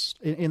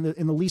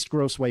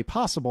gross way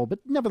possible, but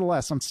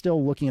nevertheless, I'm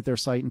still looking at their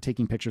site and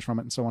taking pictures from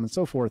it and so on and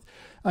so forth.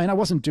 And I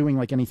wasn't doing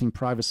like anything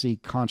privacy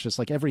conscious.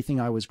 Like, everything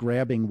I was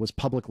grabbing was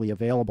publicly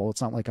available.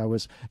 It's not like I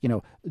was,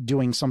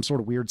 doing some sort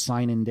of weird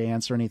sign-in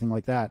dance or anything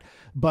like that.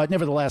 But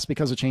nevertheless,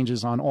 because of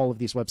changes on all of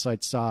these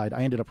websites' side,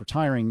 I ended up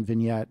retiring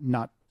Vignette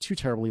not too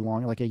terribly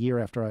long, like a year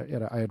after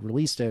I had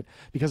released it,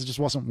 because it just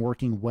wasn't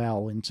working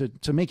well. And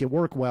to make it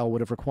work well would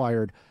have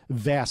required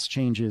vast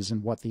changes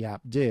in what the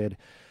app did.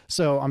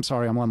 So I'm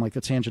sorry, I'm on like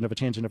the tangent of a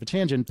tangent of a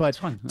tangent, but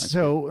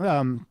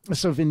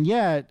so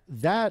Vignette,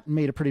 that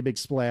made a pretty big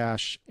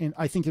splash, and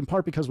I think in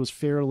part because it was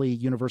fairly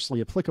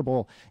universally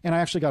applicable. And I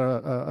actually got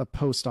a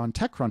post on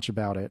TechCrunch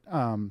about it,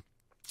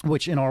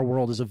 which in our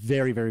world is a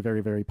very, very, very,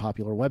 very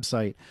popular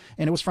website.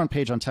 And it was front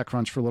page on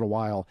TechCrunch for a little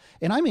while.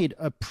 And I made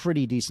a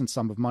pretty decent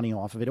sum of money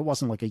off of it. It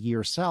wasn't like a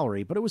year's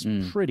salary, but it was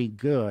pretty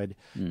good.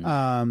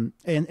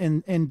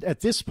 And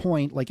at this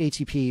point, like,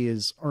 ATP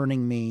is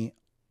earning me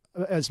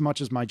as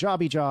much as my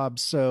jobby job.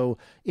 So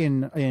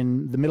in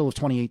the middle of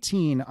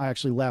 2018, I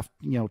actually left,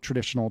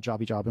 traditional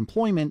jobby job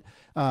employment.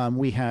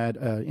 We had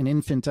an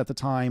infant at the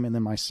time, and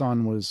then my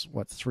son was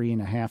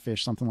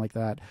 3.5-ish, something like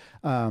that.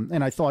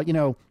 And I thought,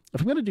 if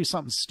I'm going to do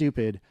something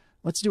stupid,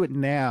 let's do it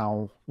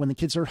now when the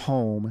kids are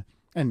home.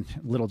 And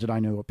little did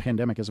I know a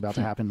pandemic is about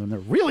to happen when they're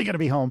really going to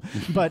be home.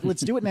 But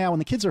let's do it now when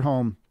the kids are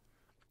home,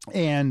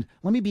 and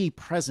let me be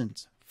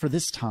present for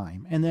this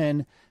time. And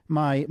then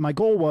my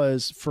goal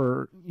was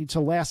to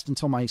last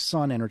until my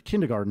son entered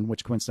kindergarten,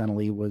 which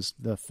coincidentally was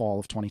the fall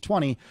of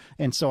 2020.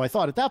 And so I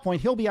thought at that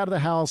point, he'll be out of the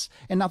house.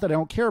 And not that I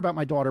don't care about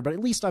my daughter, but at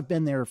least I've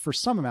been there for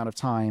some amount of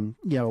time,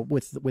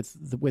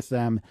 with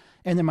them.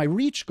 And then my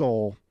reach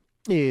goal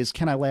is,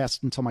 can I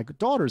last until my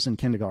daughter's in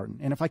kindergarten?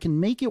 And if I can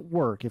make it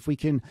work, if we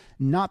can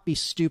not be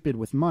stupid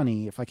with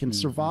money, if I can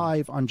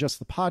survive on just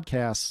the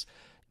podcasts,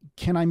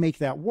 can I make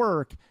that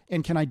work?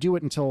 And can I do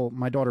it until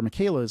my daughter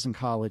Michaela is in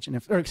college? And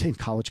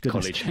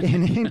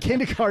in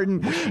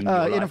kindergarten,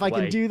 and if I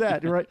can do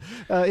that, right?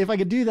 If I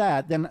could do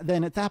that,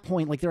 then at that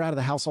point, like, they're out of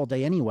the house all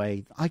day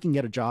anyway, I can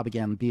get a job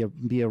again,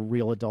 be a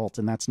real adult,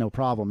 and that's no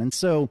problem. And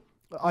so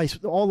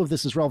all of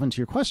this is relevant to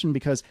your question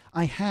because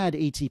I had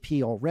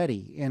ATP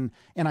already, and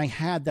I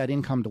had that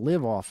income to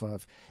live off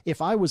of.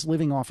 If I was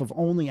living off of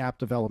only app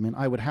development,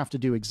 I would have to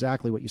do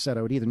exactly what you said.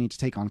 I would either need to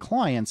take on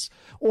clients,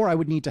 or I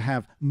would need to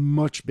have a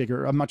much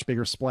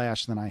bigger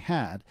splash than I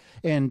had.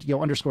 And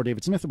underscore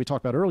David Smith that we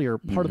talked about earlier,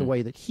 part of the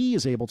way that he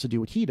is able to do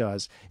what he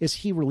does is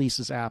he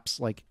releases apps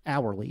like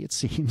hourly. It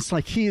seems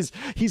like he's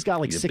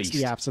got like 60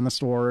 apps in the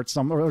store,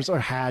 or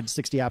had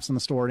 60 apps in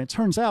the store, and it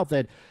turns out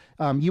that.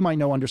 You might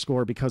know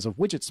underscore because of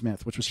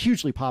Widgetsmith, which was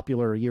hugely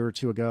popular a year or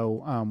two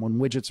ago when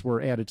widgets were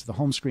added to the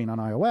home screen on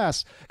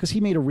iOS, because he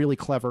made a really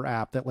clever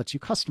app that lets you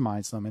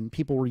customize them, and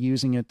people were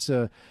using it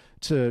to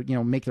to, you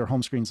know, make their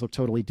home screens look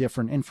totally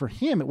different. And for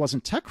him, it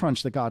wasn't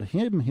TechCrunch that got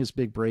him his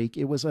big break.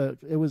 His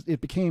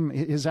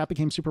app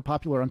became super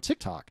popular on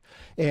TikTok,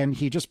 and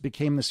he just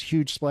became this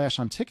huge splash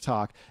on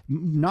TikTok.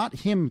 Not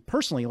him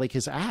personally, like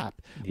his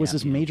app was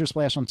this major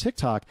splash on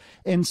TikTok.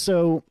 And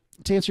so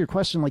to answer your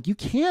question, like, you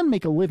can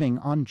make a living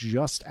on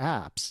just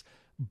apps,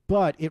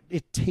 but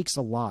it takes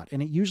a lot,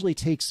 and it usually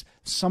takes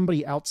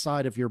somebody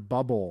outside of your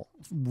bubble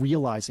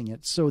realizing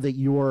it, so that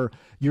you're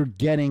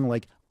getting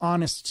like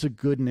honest to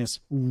goodness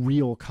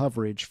real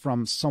coverage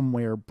from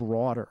somewhere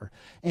broader.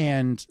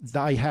 And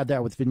I had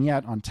that with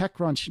Vignette on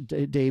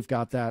TechCrunch. Dave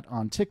got that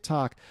on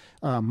TikTok.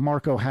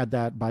 Marco had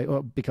that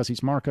because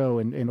he's Marco,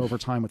 and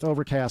Overtime with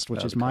Overcast,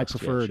 which is my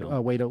preferred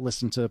way to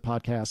listen to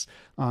podcasts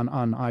on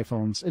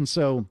iPhones. And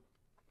so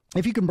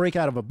if you can break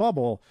out of a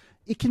bubble,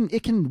 it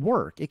can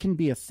work. It can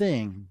be a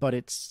thing, but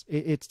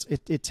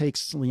it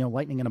takes, you know,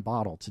 lightning in a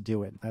bottle to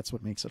do it. That's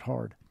what makes it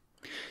hard.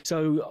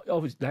 So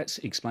obviously that's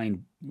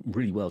explained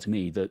really well to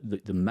me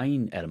that the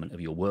main element of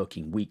your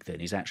working week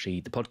then is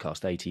actually the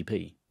podcast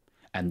ATP,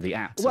 and the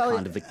apps are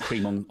kind of the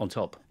cream on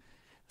top.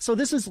 So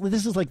this is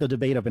like the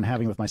debate I've been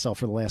having with myself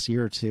for the last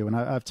year or two. And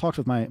I've talked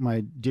with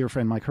my dear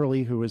friend Mike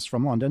Hurley, who is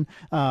from London.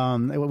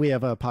 We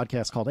have a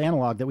podcast called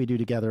Analog that we do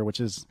together, which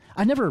is,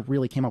 I never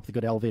really came up with a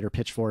good elevator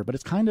pitch for it, but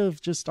it's kind of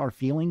just our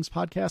feelings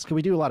podcast, because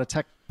we do a lot of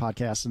tech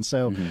podcasts. And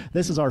so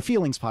this is our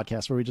feelings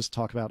podcast, where we just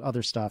talk about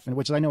other stuff, and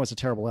which I know is a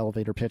terrible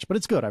elevator pitch, but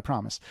it's good, I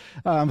promise.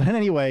 But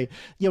anyway,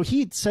 you know,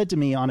 he said to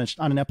me on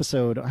an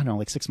episode, I don't know,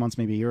 like 6 months,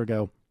 maybe a year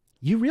ago,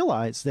 you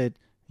realize that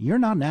you're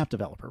not an app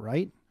developer,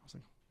 right? I was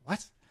like,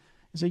 what?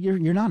 So you're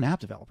not an app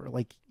developer.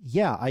 Like,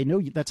 yeah, I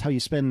know that's how you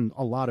spend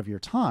a lot of your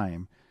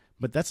time,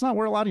 but that's not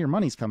where a lot of your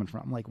money's coming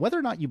from. Like, whether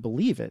or not you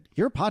believe it,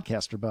 you're a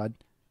podcaster, bud.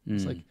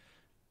 It's like,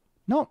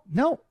 no,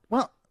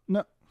 well,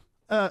 no,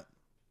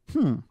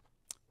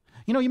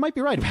 you know, you might be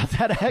right about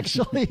that,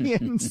 actually.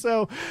 And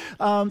so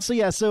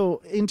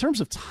in terms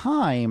of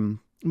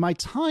time, my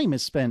time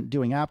is spent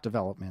doing app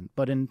development,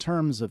 but in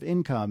terms of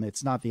income,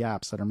 it's not the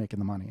apps that are making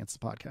the money, it's the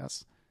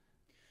podcasts.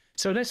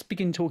 So let's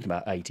begin talking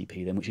about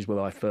ATP then, which is where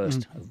I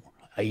first,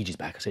 ages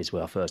back, I say it's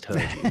where I first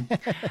heard you.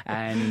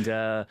 And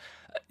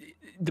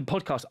the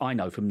podcast, I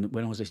know from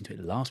when I was listening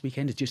to it last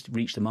weekend, has just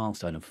reached the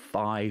milestone of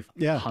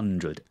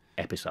 500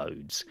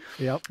 episodes.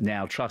 Yep.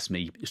 Now, trust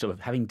me, sort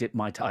of having dipped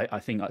my toe, I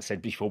think I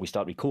said before we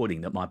start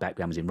recording that my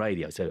background was in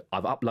radio, so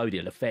I've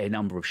uploaded a fair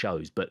number of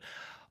shows, but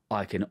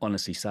I can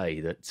honestly say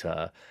that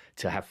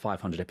to have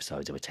 500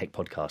 episodes of a tech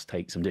podcast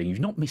takes some doing. You've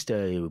not missed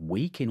a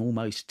week in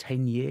almost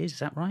 10 years, is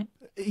that right?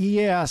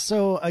 Yeah.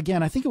 So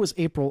again, I think it was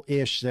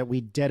April-ish that we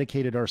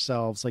dedicated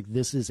ourselves, like,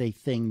 this is a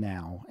thing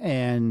now.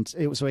 And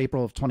it was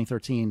April of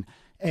 2013.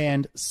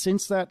 And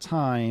since that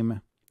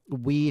time,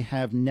 we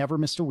have never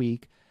missed a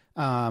week.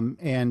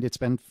 And it's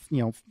been,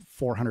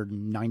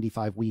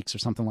 495 weeks or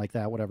something like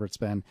that, whatever it's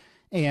been.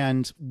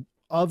 And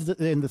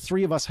the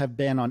three of us have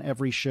been on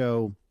every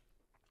show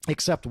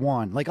except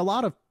one. Like, a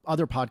lot of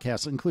other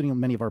podcasts, including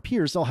many of our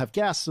peers, they'll have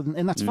guests,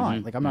 and that's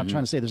fine. Like, I'm not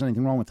trying to say there's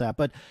anything wrong with that,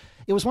 but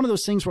it was one of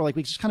those things where, like,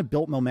 we just kind of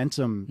built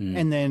momentum,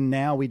 and then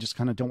now we just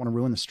kind of don't want to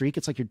ruin the streak.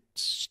 It's like your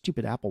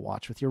stupid Apple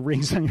Watch with your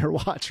rings on your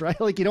watch, right?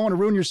 Like, you don't want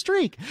to ruin your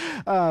streak.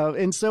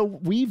 And so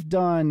we've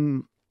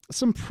done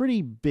some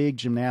pretty big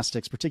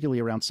gymnastics, particularly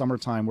around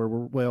summertime, where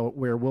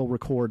we'll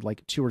record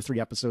like 2 or 3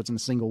 episodes in a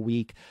single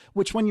week,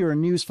 which, when you're a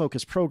news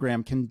focused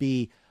program, can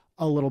be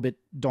a little bit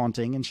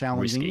daunting and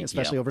challenging, risky,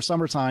 especially over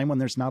summertime when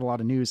there's not a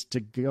lot of news to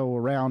go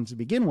around to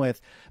begin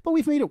with. But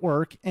we've made it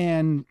work.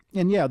 And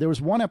yeah, there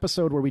was one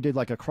episode where we did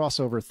like a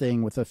crossover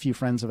thing with a few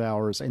friends of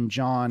ours, and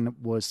John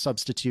was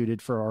substituted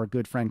for our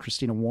good friend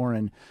Christina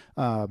Warren,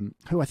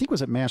 who I think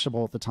was at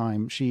Mashable at the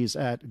time. She's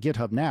at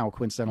GitHub now,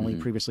 coincidentally,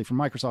 previously from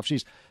Microsoft.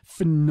 She's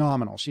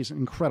phenomenal. She's an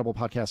incredible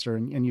podcaster,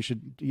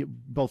 and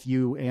both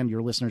you and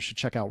your listeners should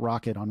check out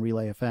Rocket on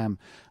Relay FM,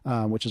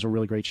 which is a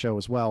really great show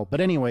as well. But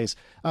anyways,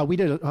 we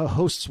did a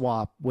host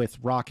swap with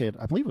Rocket.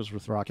 I believe it was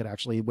with Rocket,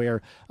 actually,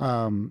 where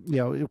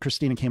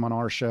Christina came on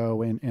our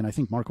show, and I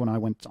think Marco and I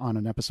went on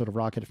an episode of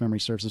Rocket, if memory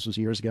serves. This was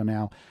years ago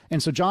now.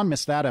 And so John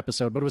missed that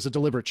episode, but it was a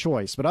deliberate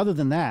choice. But other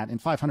than that, in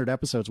 500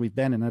 episodes, we've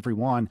been in every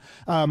one.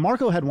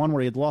 Marco had one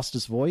where he had lost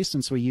his voice,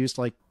 and so he used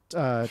like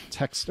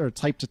text or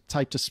type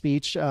to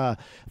speech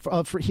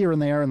for here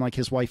and there, and like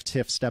his wife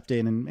Tiff stepped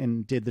in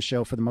and did the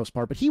show for the most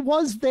part, but he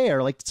was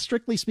there. Like,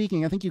 strictly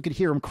speaking, I think you could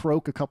hear him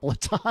croak a couple of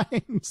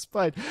times,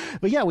 but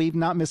yeah, we've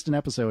not missed an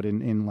episode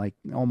in like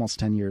almost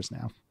 10 years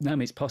now. No, I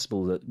mean, it's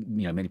possible that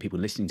many people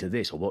listening to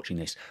this or watching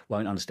this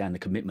won't understand the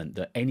commitment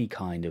that any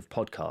kind of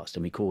podcast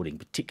and recording,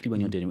 particularly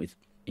when you're dealing with,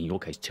 in your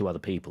case, 2 other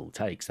people,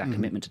 takes. That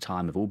commitment to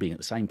time of all being at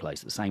the same place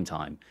at the same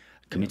time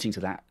committing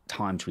to that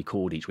time to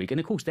record each week. And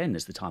of course, then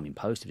there's the time in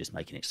post of just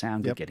making it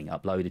sound good, getting it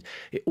uploaded.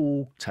 It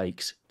all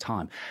takes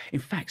time. In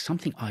fact,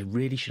 something I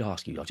really should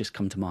ask you, I've just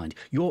come to mind.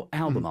 Your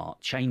album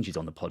art changes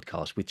on the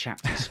podcast with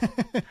chapters.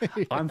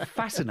 I'm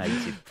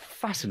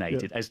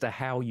fascinated as to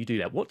how you do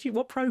that.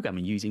 What program are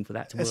you using for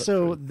that to work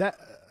through?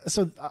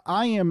 So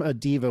I am a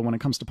diva when it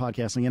comes to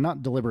podcasting, and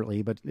not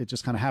deliberately, but it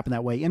just kind of happened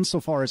that way.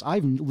 Insofar as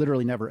I've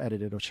literally never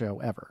edited a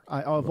show ever.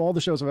 Of all the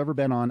shows I've ever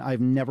been on,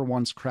 I've never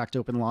once cracked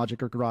open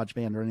Logic or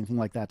GarageBand or anything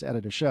like that to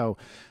edit a show.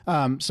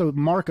 So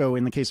Marco,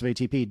 in the case of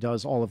ATP,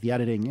 does all of the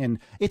editing, and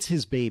it's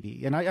his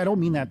baby. And I don't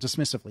mean that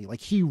dismissively.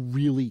 Like, he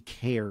really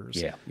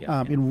cares,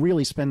 and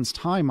really spends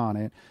time on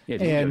it. Yeah,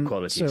 the video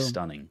quality is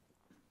stunning.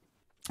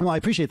 Well, I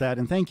appreciate that,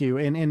 and thank you.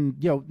 And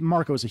you know,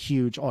 Marco is a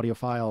huge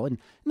audiophile, and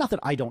not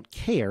that I don't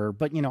care,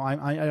 but you know,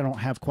 I don't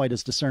have quite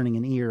as discerning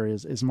an ear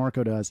as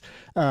Marco does.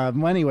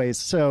 Anyways,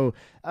 so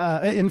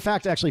in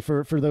fact, actually,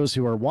 for those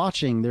who are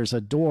watching, there's a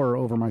door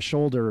over my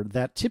shoulder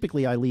that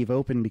typically I leave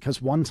open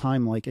because one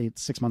time, like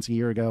 6 months, a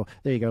year ago,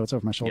 there you go, it's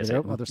over my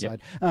shoulder, other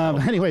side.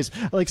 Anyways,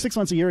 like 6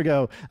 months, a year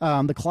ago,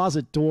 the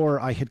closet door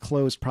I had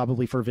closed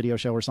probably for a video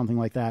show or something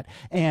like that,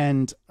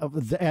 and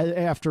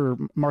after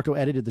Marco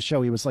edited the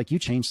show, he was like, "You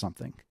changed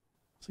something."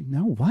 It's like,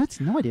 no,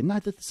 what? No, I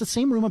didn't. It's the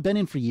same room I've been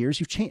in for years.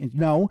 You've changed.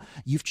 No,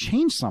 you've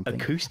changed something.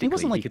 Acoustically, he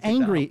wasn't like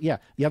angry. Yeah.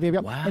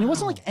 Wow. And he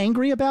wasn't like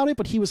angry about it,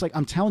 but he was like,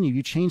 "I'm telling you,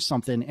 you changed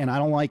something, and I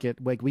don't like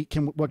it. Like,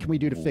 what can we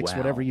do to fix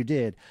whatever you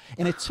did?"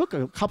 And it took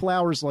a couple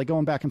hours, like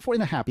going back and forth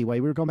in a happy way.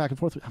 We were going back and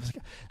forth. I was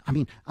like, I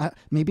mean,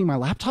 maybe my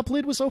laptop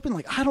lid was open.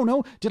 Like, I don't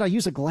know. Did I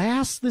use a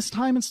glass this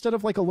time instead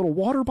of like a little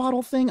water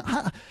bottle thing?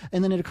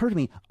 And then it occurred to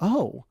me,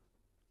 oh,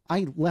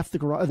 I left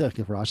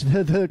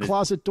the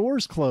closet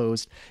doors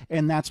closed,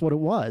 and that's what it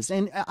was.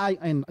 And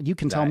you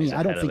can tell me,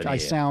 I don't think I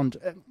sound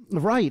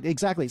right.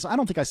 Exactly. So I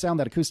don't think I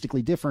sound that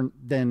acoustically different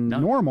than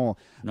normal.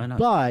 No.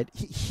 But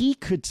he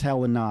could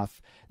tell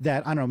enough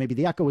that, I don't know, maybe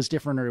the echo was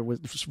different, or it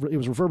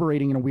was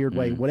reverberating in a weird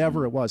way.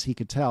 Whatever it was, he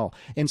could tell.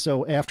 And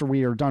so after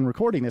we are done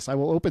recording this, I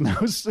will open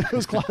those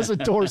closet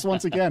doors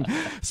once again,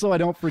 so I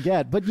don't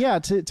forget. But yeah,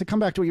 to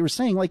come back to what you were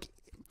saying, like,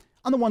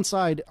 on the one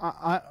side,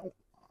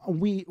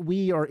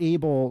 we are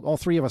able, all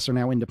three of us are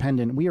now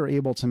independent. We are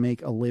able to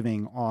make a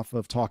living off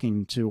of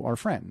talking to our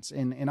friends.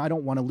 And I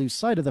don't want to lose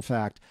sight of the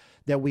fact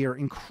that we are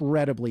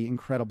incredibly,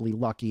 incredibly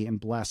lucky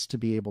and blessed to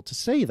be able to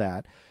say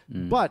that.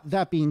 But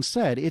that being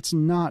said, it's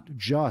not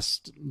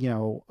just, you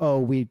know, oh,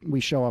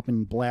 we show up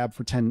and blab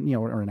for 10, you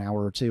know, or an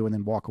hour or two and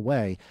then walk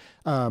away.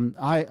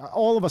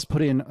 All of us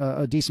put in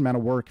a decent amount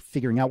of work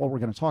figuring out what we're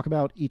going to talk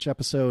about each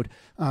episode.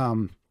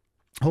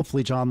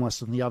 Hopefully John less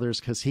than the others,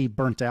 because he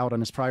burnt out on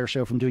his prior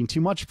show from doing too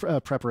much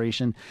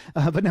preparation.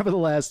 But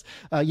nevertheless,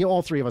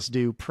 all three of us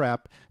do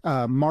prep.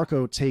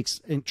 Marco takes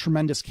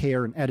tremendous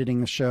care in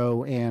editing the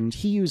show, and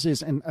he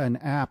uses an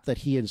app that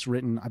he has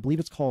written. I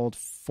believe it's called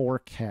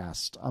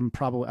Forecast.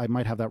 I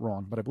might have that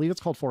wrong, but I believe it's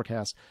called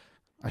Forecast.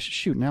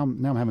 Now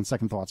I'm having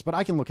second thoughts, but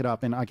I can look it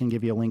up and I can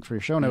give you a link for your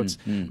show notes.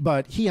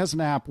 But he has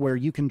an app where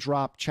you can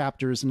drop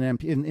chapters,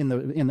 and in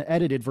the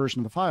edited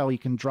version of the file, you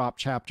can drop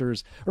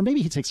chapters, or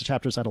maybe he takes the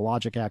chapters out of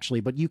Logic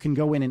actually, but you can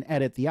go in and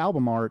edit the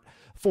album art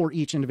for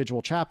each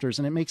individual chapters,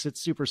 and it makes it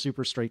super,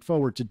 super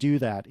straightforward to do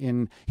that.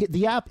 And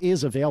the app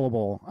is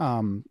available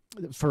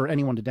for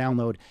anyone to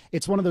download.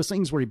 It's one of those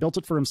things where he built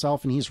it for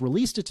himself and he's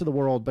released it to the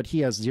world, but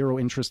he has zero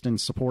interest in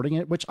supporting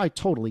it, which I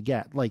totally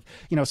get. Like,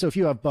 you know, so if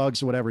you have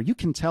bugs or whatever, you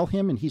can tell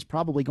him and he's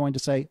probably going to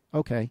say,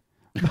 okay.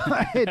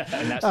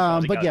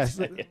 But yes,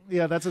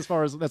 that's as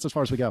far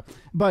as we go.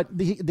 But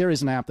there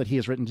is an app that he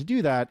has written to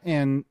do that.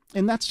 And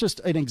that's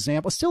just an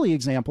example, a silly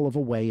example of a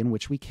way in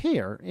which we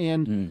care.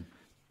 And,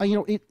 you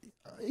know,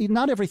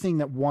 not everything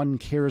that one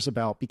cares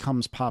about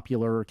becomes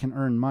popular or can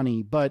earn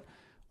money, but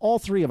all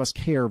three of us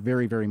care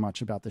very, very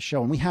much about the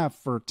show, and we have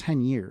for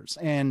 10 years.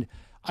 And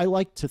I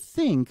like to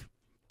think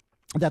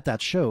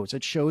that shows.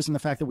 It shows in the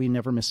fact that we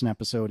never miss an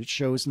episode. It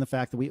shows in the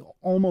fact that we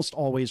almost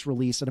always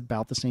release at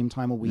about the same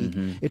time a week.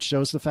 It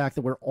shows the fact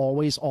that we're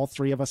always, all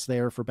three of us,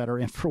 there for better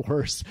and for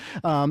worse.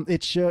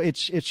 It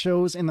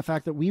shows in the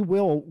fact that we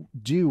will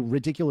do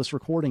ridiculous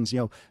recordings. You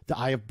know,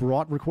 I have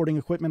brought recording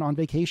equipment on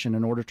vacation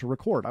in order to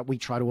record. We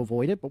try to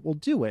avoid it, but we'll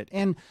do it.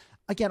 And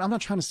again, I'm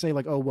not trying to say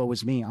like, oh, woe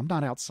is me. I'm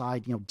not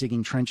outside, you know,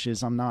 digging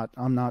trenches. I'm not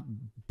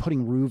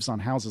putting roofs on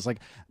houses. Like,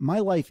 my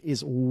life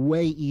is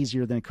way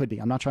easier than it could be.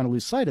 I'm not trying to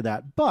lose sight of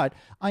that, but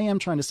I am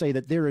trying to say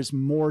that there is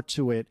more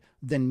to it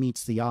than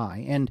meets the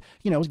eye. And,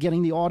 you know,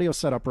 getting the audio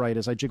set up right,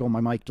 as I jiggle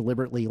my mic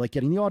deliberately, like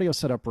getting the audio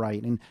set up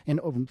right,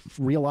 and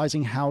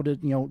realizing how to,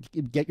 you know,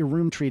 get your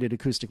room treated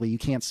acoustically. You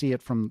can't see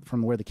it from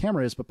where the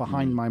camera is, but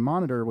behind my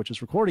monitor, which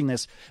is recording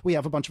this, we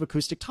have a bunch of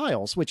acoustic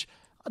tiles, which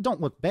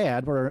don't look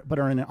bad, but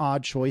are an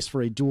odd choice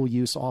for a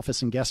dual-use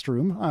office and guest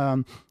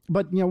room.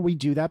 But, you know, we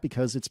do that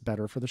because it's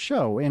better for the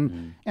show.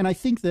 And I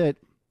think that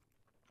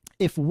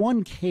if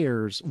one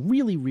cares,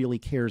 really, really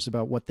cares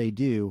about what they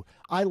do,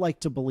 I like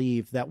to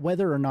believe that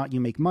whether or not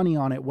you make money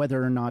on it,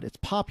 whether or not it's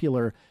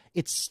popular,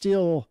 it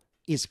still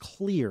is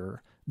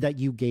clear that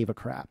you gave a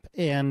crap.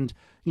 And,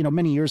 you know,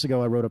 many years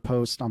ago, I wrote a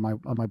post on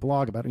my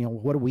blog about, you know,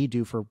 what do we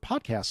do for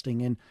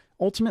podcasting? And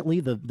ultimately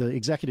the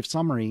executive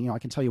summary, you know, I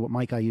can tell you what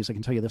mic I use, I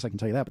can tell you this, I can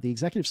tell you that, but the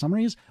executive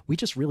summary is we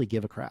just really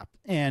give a crap.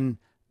 And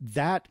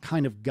that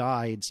kind of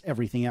guides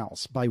everything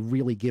else by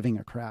really giving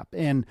a crap.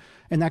 And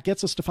that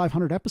gets us to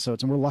 500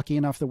 episodes. And we're lucky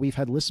enough that we've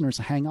had listeners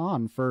hang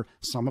on, for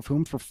some of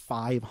whom for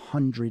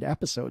 500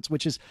 episodes,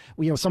 which is,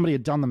 you know, somebody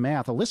had done the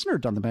math, a listener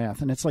had done the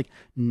math, and it's like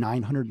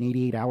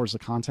 988 hours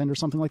of content or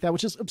something like that,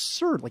 which is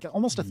absurd. Like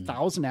almost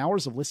 1,000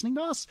 hours of listening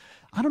to us.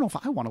 I don't know if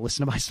I want to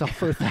listen to myself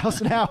for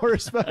 1,000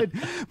 hours,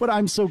 but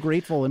I'm so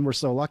grateful, and we're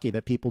so lucky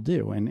that people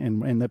do,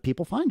 and that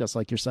people find us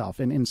like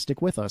yourself and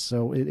stick with us.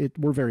 So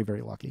we're very,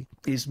 very lucky.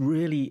 It's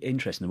really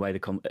interesting the way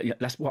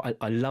that's what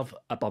I love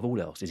above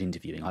all else is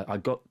interviewing. I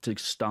got to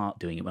start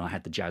doing it when I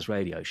had the jazz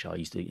radio show. I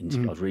used to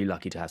interview. I was really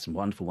lucky to have some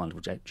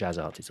wonderful jazz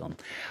artists on,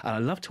 and I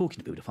love talking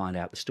to people to find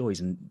out the stories.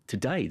 And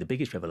today the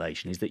biggest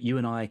revelation is that you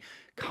and I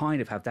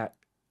kind of have that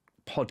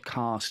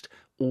podcast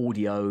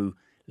audio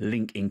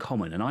link in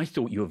common. And I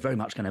thought you were very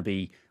much going to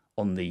be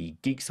on the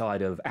geek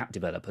side of app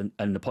development,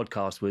 and the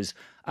podcast was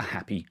a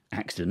happy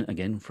accident,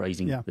 again,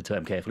 phrasing the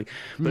term carefully.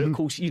 But of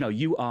course, you know,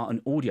 you are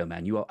an audio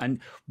man. You are, and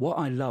what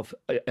I love,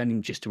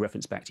 and just to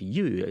reference back to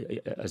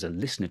you as a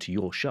listener to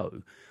your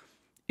show,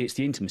 it's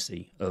the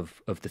intimacy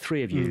of the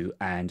three of you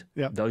and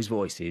those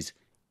voices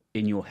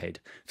in your head.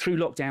 Through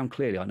lockdown,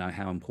 clearly, I know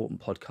how important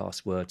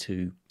podcasts were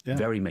to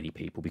very many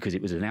people, because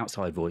it was an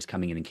outside voice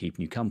coming in and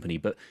keeping you company.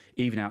 But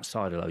even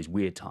outside of those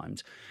weird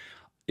times,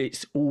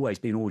 it's always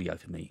been audio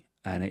for me.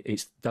 And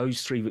it's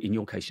those three, in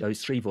your case,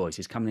 those three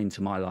voices coming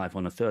into my life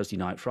on a Thursday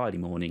night, Friday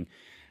morning,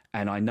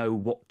 and I know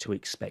what to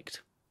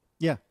expect.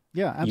 Yeah,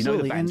 absolutely. You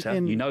know the banter,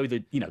 and you know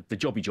the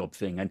jobby job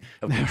thing, and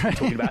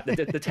talking about the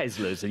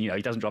Teslas, and, you know,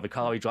 he doesn't drive a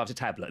car, he drives a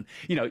tablet.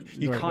 You know,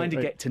 you kind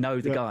of get to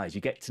know the guys, you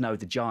get to know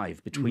the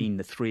jive between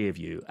the three of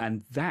you,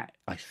 and that,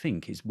 I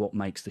think, is what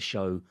makes the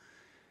show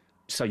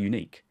so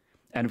unique.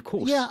 And of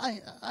course,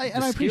 I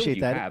appreciate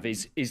you that. Have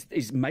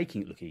is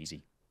making it look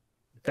easy.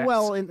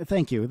 Well, and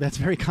thank you. That's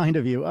very kind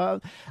of you.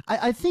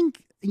 I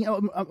think, you know,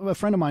 a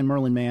friend of mine,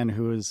 Merlin Mann,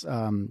 who is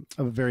a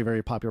very,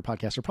 very popular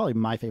podcaster, probably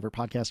my favorite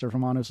podcaster, if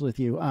I'm honest with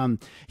you,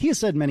 he has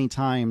said many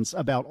times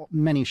about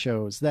many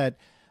shows that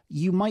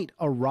you might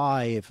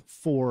arrive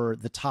for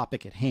the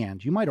topic at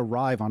hand. You might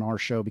arrive on our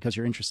show because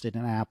you're interested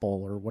in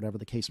Apple or whatever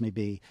the case may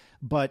be,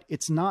 but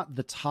it's not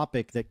the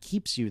topic that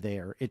keeps you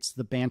there. It's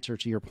the banter,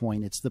 to your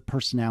point. It's the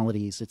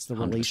personalities. It's the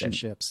 100%.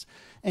 Relationships.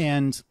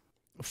 And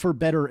for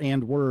better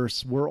and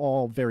worse, we're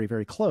all very,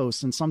 very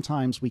close, and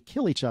sometimes we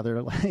kill each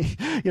other. Like,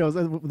 you know,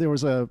 there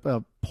was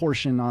a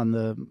portion on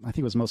I think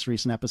it was most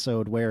recent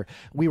episode, where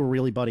we were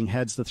really butting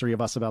heads, the three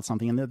of us, about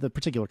something, and the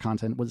particular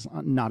content was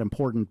not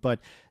important, but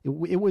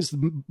it was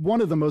one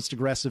of the most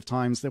aggressive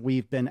times that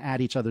we've been at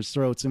each other's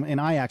throats.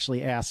 And I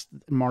actually asked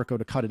Marco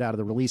to cut it out of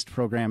the released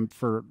program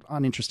for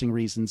uninteresting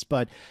reasons,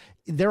 but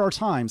there are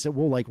times that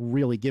we'll like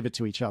really give it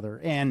to each other,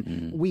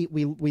 and we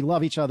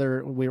love each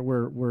other.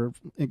 We're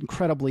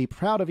incredibly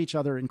proud of each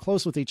other and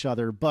close with each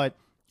other, but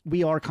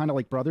we are kind of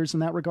like brothers in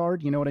that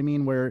regard. You know what I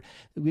mean? Where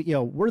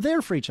we're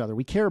there for each other.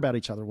 We care about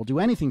each other. We'll do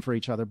anything for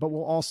each other, but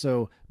we'll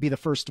also be the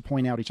first to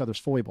point out each other's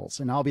foibles.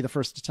 And I'll be the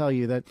first to tell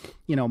you that,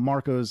 you know,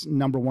 Marco's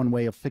number one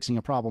way of fixing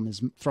a problem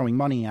is throwing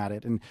money at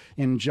it.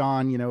 And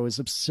John, you know, is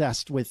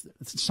obsessed with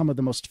some of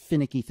the most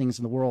finicky things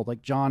in the world.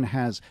 Like, John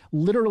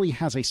literally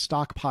has a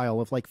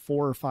stockpile of like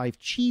 4 or 5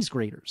 cheese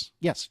graters.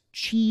 Yes,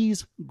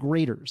 cheese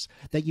graters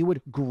that you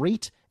would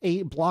grate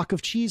a block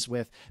of cheese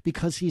with,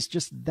 because he's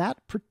just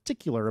that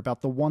particular about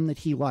the one that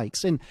he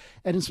likes. And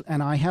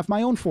I have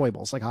my own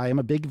foibles. Like, I am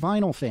a big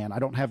vinyl fan. I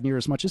don't have near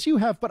as much as you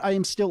have, but I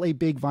am still a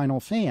big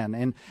vinyl fan.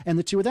 And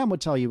the two of them would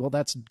tell you, well,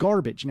 that's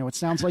garbage. You know, it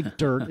sounds like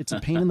dirt. It's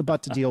a pain in the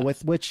butt to deal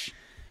with, which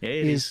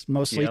is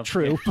mostly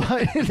true.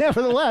 But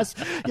nevertheless,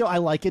 you know, I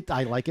like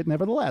it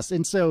nevertheless.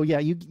 And so,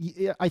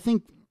 I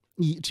think,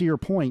 to your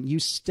point, you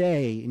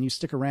stay and you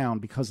stick around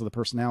because of the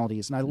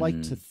personalities. And I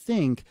like to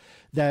think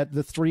that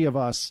the three of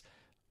us,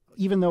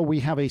 even though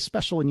we have a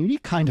special and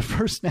unique kind of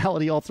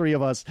personality, all three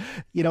of us,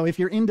 you know, if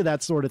you're into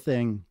that sort of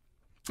thing,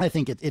 I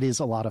think it is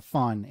a lot of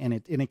fun, and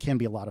it can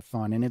be a lot of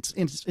fun. And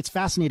it's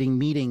fascinating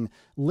meeting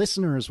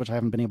listeners, which I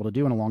haven't been able to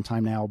do in a long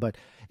time now, but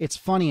it's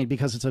funny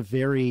because it's a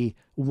very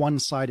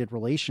one-sided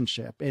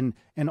relationship, and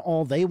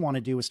all they want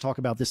to do is talk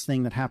about this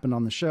thing that happened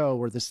on the show,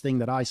 or this thing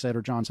that I said,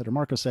 or John said, or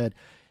Marco said.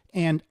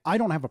 And I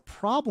don't have a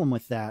problem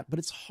with that, but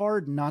it's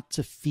hard not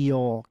to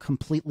feel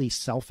completely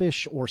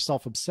selfish or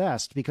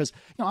self-obsessed, because,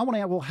 you know, I want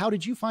to, well, how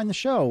did you find the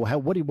show?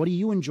 What do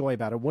you enjoy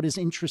about it? What is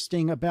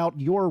interesting about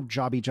your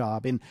jobby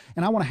job? And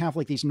I want to have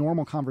like these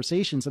normal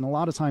conversations. And a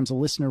lot of times a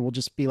listener will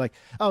just be like,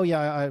 oh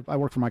yeah, I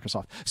work for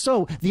Microsoft.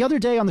 So the other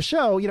day on the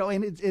show, you know,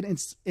 and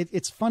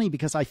it's funny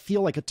because I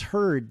feel like a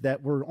turd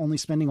that we're only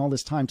spending all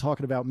this time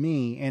talking about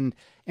me, and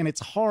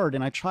it's hard.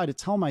 And I try to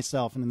tell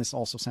myself, and this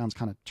also sounds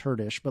kind of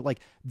turdish, but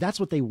like, that's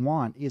what they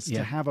want, is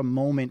to have a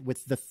moment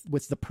with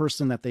the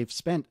person that they've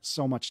spent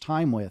so much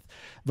time with.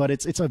 But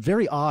it's a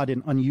very odd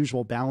and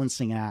unusual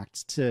balancing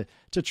act to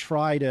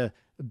try to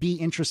be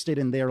interested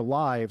in their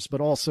lives, but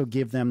also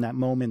give them that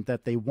moment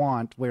that they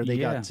want where they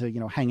got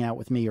to, hang out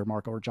with me or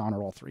Marco or John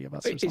or all three of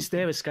us. It's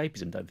their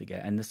escapism, don't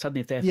forget. And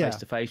suddenly if they're face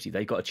to face with you,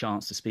 they got a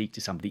chance to speak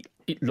to somebody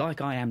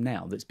like I am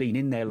now that's been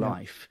in their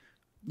life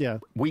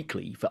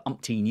weekly for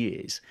umpteen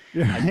years.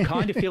 And you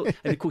kind of feel,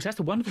 and of course, that's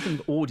the wonderful thing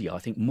with audio. I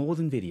think more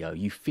than video,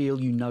 you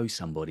feel you know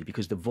somebody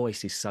because the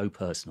voice is so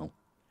personal.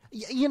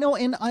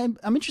 And I'm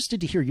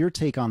interested to hear your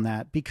take on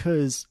that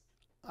because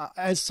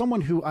as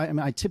someone who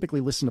I typically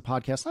listen to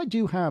podcasts, I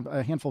do have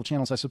a handful of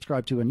channels I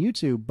subscribe to on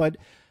YouTube, but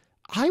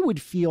I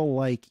would feel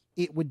like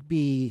it would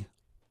be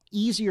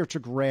easier to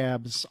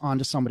grab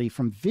onto somebody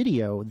from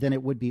video than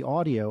it would be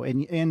audio.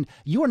 And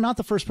you are not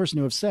the first person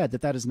who have said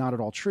that is not at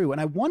all true. And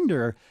I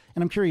wonder,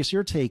 and I'm curious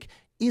your take,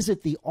 is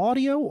it the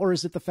audio or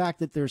is it the fact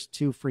that there's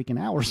 2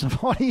 freaking hours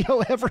of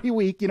audio every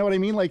week? You know what I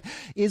mean? Like,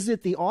 is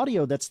it the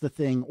audio that's the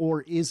thing,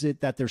 or is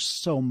it that there's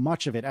so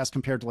much of it as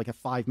compared to like a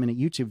 5-minute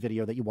YouTube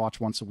video that you watch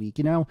once a week?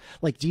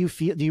 Like, do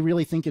you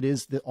really think it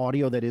is the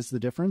audio that is the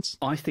difference?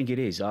 I think it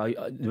is.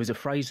 There was a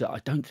phrase that I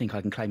don't think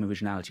I can claim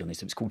originality on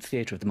this. It's called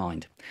theatre of the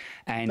mind.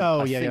 And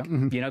I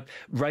think,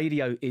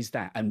 radio is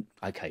that. And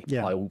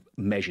by all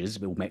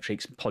measures, all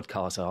metrics,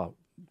 podcasts are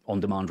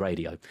on-demand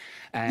radio.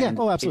 And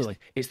absolutely.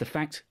 It's the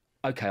fact.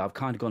 Okay, I've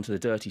kind of gone to the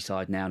dirty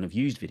side now and have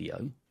used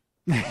video.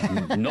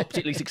 Not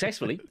particularly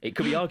successfully, it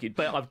could be argued,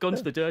 but I've gone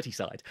to the dirty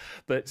side.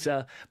 But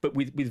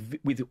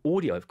with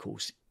audio, of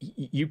course,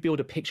 you build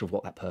a picture of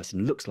what that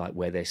person looks like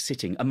where they're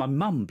sitting. And my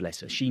mum,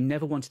 bless her, she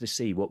never wanted to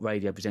see what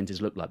radio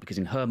presenters look like because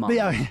in her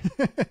mind,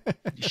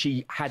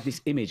 she had this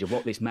image of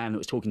what this man that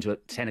was talking to her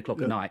at 10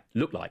 o'clock at night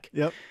looked like.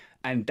 Yep.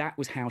 And that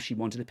was how she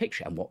wanted the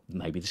picture and what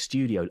maybe the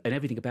studio and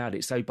everything about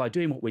it. So by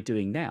doing what we're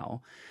doing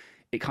now,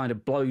 it kind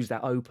of blows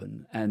that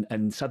open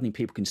and suddenly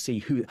people can see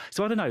who.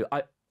 So I don't know.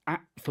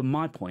 From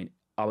my point,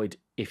 I would,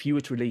 if you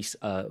were to release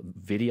a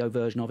video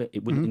version of it,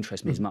 it wouldn't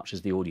interest me as much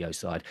as the audio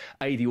side.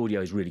 The audio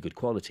is really good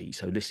quality.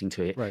 So listening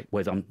to it,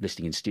 whether I'm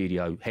listening in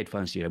studio,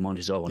 headphone studio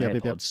monitors or on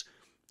AirPods,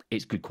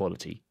 it's good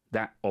quality.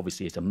 That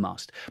obviously is a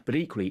must. But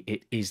equally,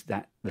 it is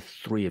that the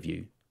three of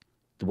you,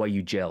 the way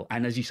you gel.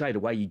 And as you say, the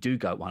way you do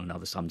go at one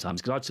another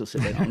sometimes, because I'd still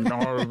sit there,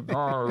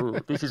 no,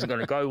 this isn't going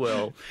to go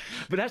well.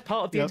 But that's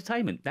part of the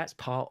entertainment. That's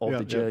part of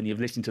the journey of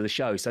listening to the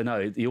show. So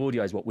no, the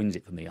audio is what wins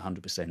it for me,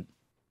 100%.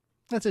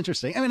 That's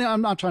interesting. I mean,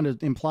 I'm not trying to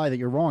imply that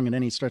you're wrong in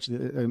any stretch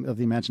of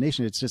the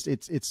imagination. It's just,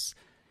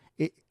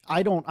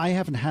 I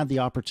haven't had the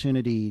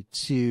opportunity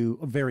to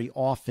very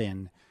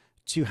often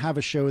to have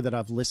a show that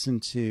I've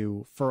listened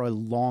to for a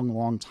long,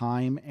 long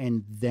time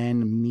and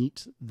then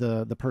meet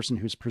the person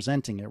who's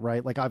presenting it,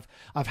 right? Like I've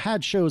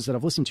had shows that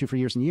I've listened to for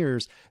years and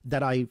years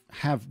that I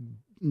have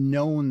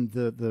known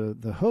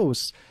the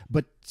hosts,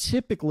 but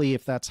typically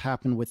if that's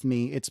happened with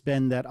me, it's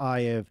been that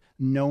I have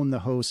known the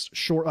host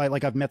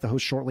like I've met the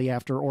host shortly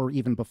after or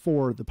even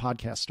before the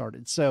podcast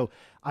started. So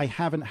I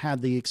haven't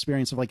had the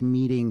experience of like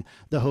meeting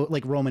the host,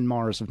 like Roman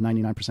Mars of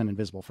 99%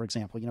 Invisible, for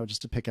example,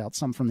 just to pick out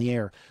some from the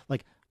air.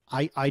 Like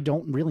I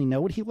don't really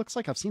know what he looks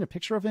like. I've seen a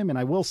picture of him, and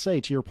I will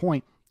say, to your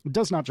point, it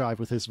does not jive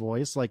with his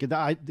voice. Like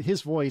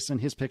his voice and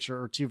his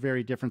picture are two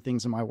very different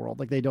things in my world.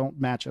 Like they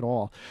don't match at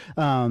all.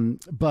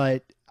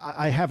 But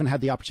I haven't had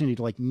the opportunity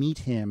to like meet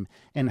him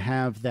and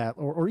have that,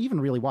 or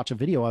even really watch a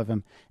video of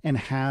him and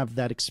have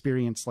that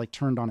experience like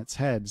turned on its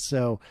head.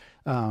 So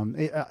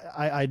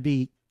I'd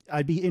be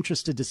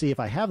interested to see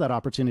if I have that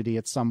opportunity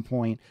at some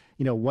point,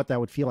 what that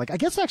would feel like. I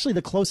guess actually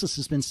the closest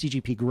has been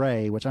CGP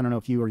Grey, which I don't know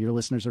if you or your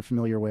listeners are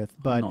familiar with,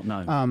 but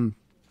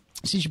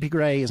CGP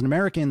Grey is an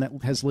American that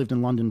has lived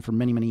in London for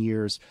many, many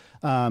years.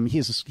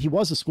 He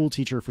was a school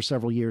teacher for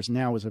several years,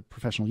 now is a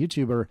professional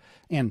YouTuber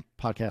and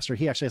podcaster.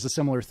 He actually has a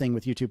similar thing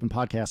with YouTube and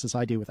podcasts as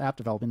I do with app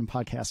development and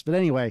podcasts. But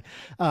anyway,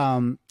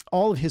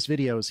 all of his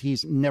videos,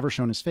 he's never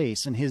shown his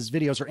face, and his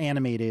videos are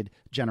animated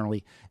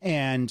generally.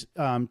 And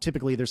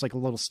typically there's like a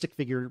little stick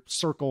figure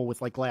circle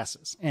with like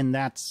glasses, and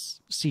that's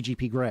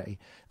CGP Grey.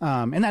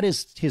 And that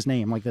is his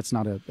name. Like that's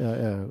not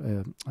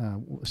a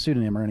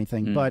pseudonym or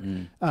anything.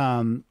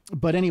 Mm-hmm.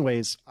 But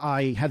anyways,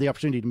 I had the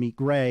opportunity to meet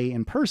Grey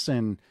in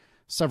person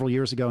several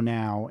years ago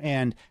now.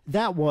 And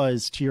that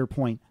was, to your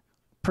point,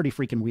 pretty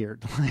freaking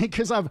weird,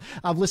 because I've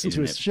listened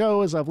to his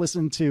shows, I've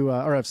listened to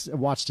or I've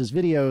watched his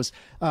videos.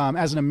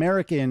 As an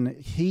American,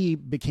 he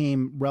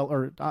became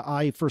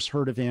I first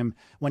heard of him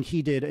when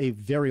he did a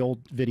very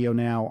old video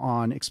now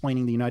on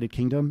explaining the United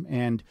Kingdom.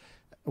 And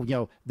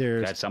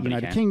there's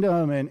United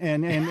Kingdom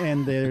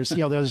and there's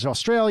there's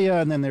Australia,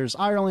 and then there's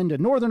Ireland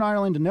and Northern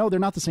Ireland, and no, they're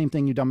not the same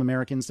thing, you dumb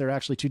Americans. They're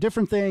actually two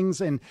different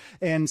things.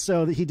 And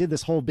so he did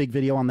this whole big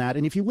video on that.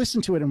 And if you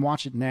listen to it and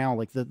watch it now,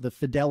 like the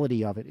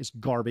fidelity of it is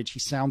garbage. He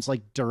sounds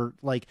like dirt.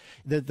 Like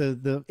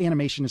the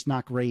animation is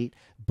not great,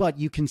 but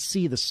you can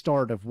see the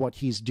start of what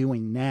he's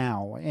doing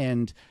now.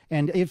 And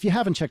if you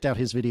haven't checked out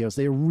his videos,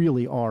 they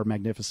really are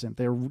magnificent.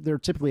 They're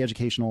typically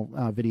educational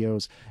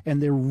videos,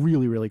 and they're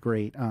really, really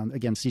great.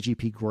 Again,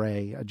 CGP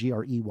Grey, Grey.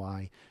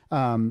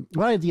 But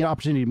I had the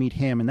opportunity to meet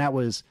him, and that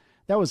was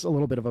a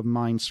little bit of a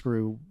mind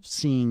screw,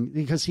 seeing,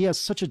 because he has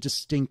such a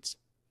distinct,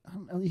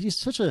 he's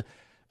such a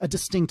a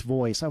distinct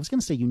voice. I was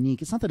going to say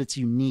unique. It's not that it's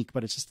unique,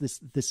 but it's just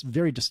this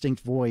very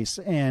distinct voice,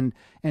 and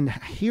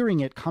hearing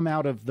it come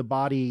out of the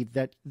body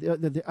that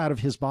out of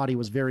his body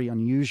was very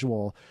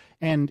unusual.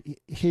 And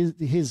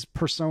his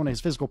persona,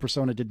 his physical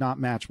persona, did not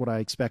match what I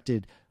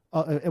expected.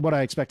 What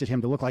I expected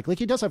him to look like. Like,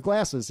 he does have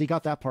glasses. He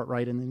got that part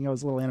right, and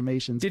his little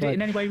animations. Did it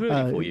in any way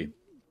ruin it for you?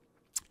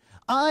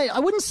 I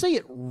wouldn't say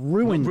it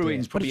ruined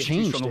ruins it, but probably it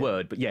changed too strong it. a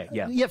word, but yeah.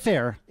 Yeah,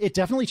 fair. It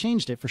definitely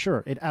changed it, for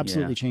sure. It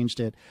absolutely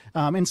changed it.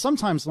 And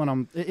sometimes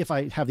if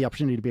I have the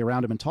opportunity to be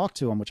around him and talk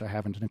to him, which I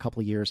haven't in a couple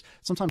of years,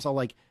 sometimes I'll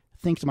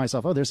think to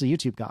myself, oh, there's a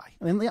YouTube guy.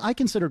 And I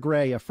consider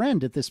Gray a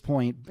friend at this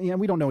point.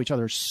 We don't know each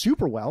other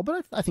super well,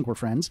 but I think we're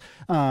friends.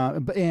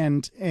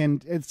 And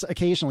it's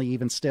occasionally,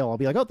 even still, I'll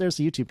be like, oh, there's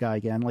the YouTube guy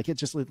again. Like, it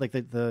just like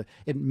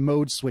it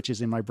mode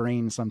switches in my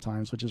brain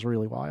sometimes, which is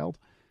really wild.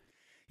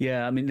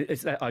 Yeah, I mean,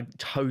 I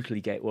totally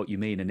get what you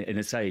mean. And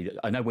I say,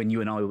 I know when you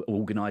and I were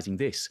organising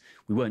this,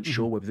 we weren't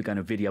sure whether we were going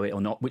to video it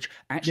or not, which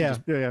actually...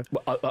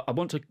 I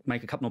want to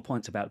make a couple more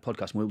points about the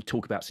podcast, and we'll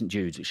talk about St.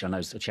 Jude's, which I know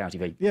is a charity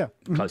very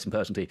close and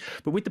personal to you.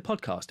 But with the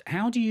podcast,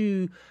 how do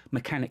you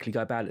mechanically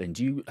go about it? And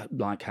do you,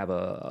 have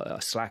a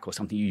Slack or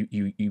something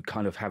you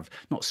kind of have,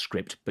 not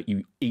script, but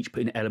you each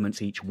put in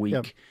elements each week?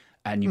 Yep.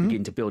 And you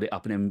begin to build it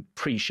up, and then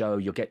pre-show,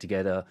 you'll get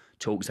together,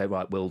 say,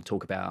 right, we'll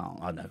talk about,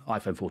 I don't know,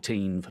 iPhone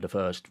 14 for the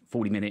first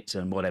 40 minutes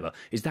and whatever.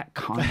 Is that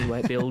kind of the way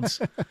it builds?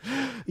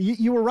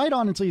 You were right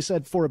on until you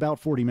said for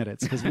about 40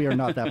 minutes, because we are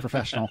not that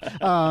professional.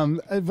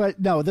 But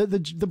no,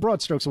 the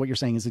broad strokes of what you're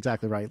saying is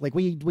exactly right. Like,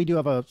 we do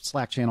have a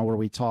Slack channel where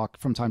we talk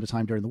from time to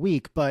time during the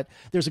week, but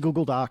there's a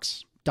Google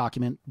Docs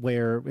document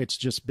where it's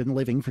just been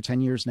living for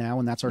 10 years now,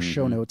 and that's our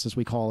show notes, as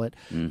we call it,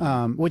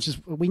 which is,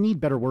 we need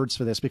better words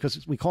for this,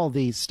 because we call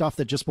the stuff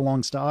that just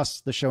belongs to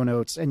us the show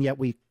notes, and yet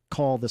we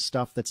call the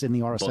stuff that's in the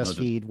RSS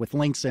feed with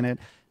links in it,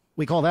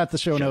 we call that the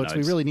show notes.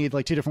 We really need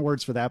two different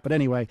words for that. But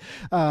anyway,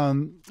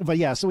 but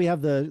yeah, so we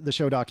have the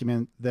show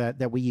document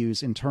that we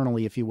use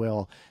internally, if you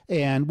will,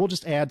 and we'll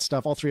just add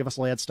stuff. All three of us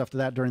will add stuff to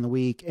that during the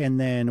week. And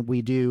then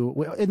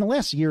in the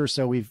last year or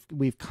so,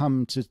 we've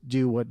come to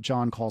do what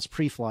John calls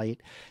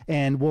pre-flight.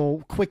 And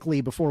we'll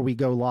quickly, before we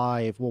go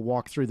live, we'll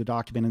walk through the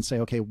document and say,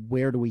 okay,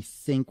 where do we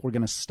think we're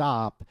going to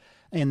stop?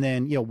 And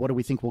then, what do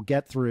we think we'll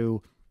get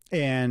through?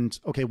 And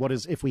okay,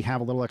 if we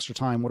have a little extra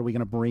time, what are we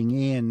going to bring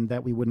in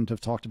that we wouldn't have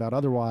talked about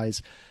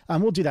otherwise?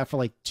 We'll do that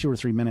for 2 or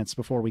 3 minutes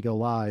before we go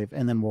live,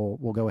 and then we'll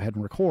go ahead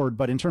and record.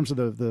 But in terms of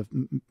the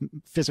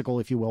physical,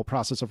 if you will,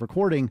 process of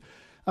recording,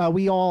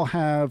 we all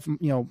have,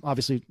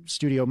 obviously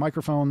studio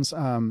microphones,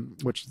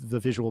 which the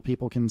visual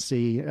people can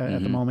see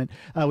at the moment.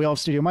 We all have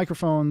studio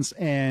microphones,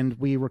 and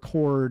we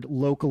record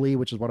locally,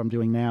 which is what I'm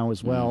doing now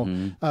as well.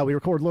 We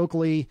record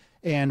locally,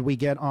 and we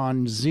get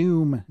on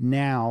Zoom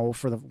now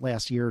for the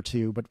last year or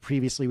two, but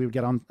previously we would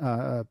get on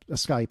a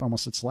Skype,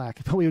 almost at Slack,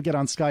 but we would get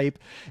on Skype,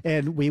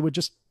 and we would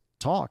just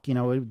talk. It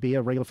would be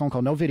a regular phone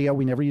call, no video.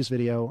 We never use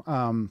video.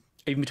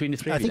 Even between the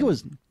three of you? I think it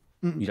was...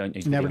 You don't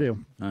need never video.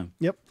 Do. No.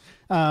 Yep.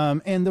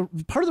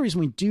 And part of the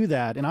reason we do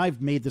that, and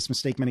I've made this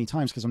mistake many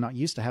times because I'm not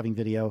used to having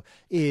video,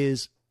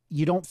 is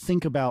you don't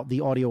think about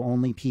the audio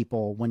only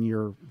people when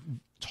you're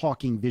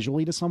talking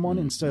visually to someone.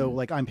 And so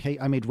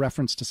I made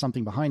reference to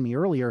something behind me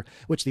earlier,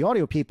 which the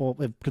audio people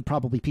could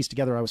probably piece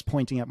together. I was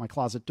pointing at my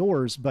closet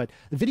doors, but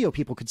the video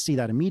people could see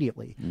that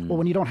immediately. Well,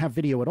 when you don't have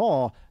video at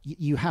all,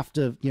 you have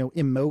to,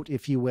 emote,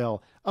 if you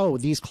will. Oh,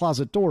 these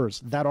closet doors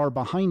that are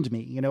behind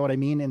me. You know what I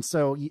mean? And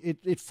so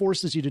it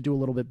forces you to do a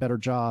little bit better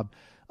job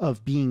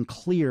of being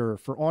clear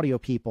for audio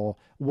people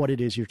what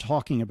it is you're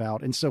talking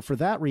about. And so for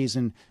that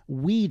reason,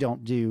 we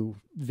don't do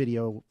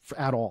video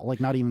at all,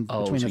 not even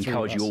between the three of us. To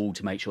encourage you all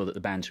to make sure that the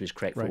banter is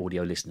correct for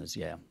audio listeners.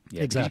 Yeah.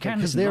 Exactly.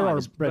 Because there are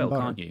bread and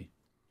butter, can't you?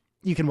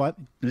 You can what?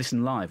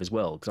 Listen live as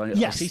well. Because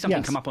I see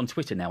something come up on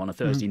Twitter now on a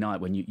Thursday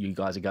night when you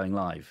guys are going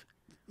live.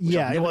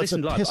 It's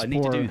a piss I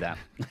need to do that.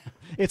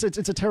 It's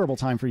a terrible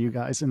time for you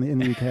guys in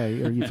the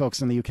UK, or you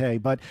folks in the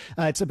UK. But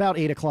it's about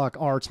 8 o'clock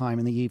our time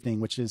in the evening,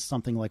 which is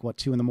something like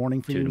 2 in the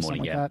morning for you. 2 in the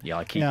morning, like that. Yeah,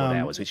 I keep on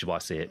hours, which is why I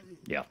see it.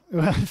 Yeah.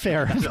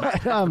 Fair.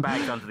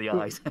 Bags under the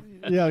eyes.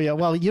 Yeah.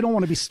 Well, you don't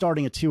want to be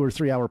starting a 2 or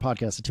 3 hour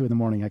podcast at 2 in the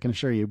morning, I can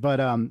assure you. But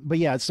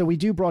yeah, so we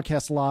do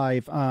broadcast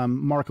live.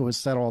 Marco has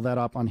set all that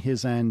up on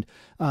his end.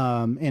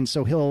 And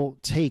so he'll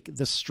take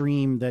the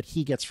stream that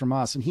he gets from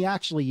us, and he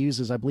actually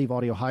uses, I believe,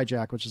 Audio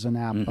Hijack, which is an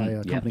app by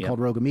a company called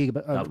Rogue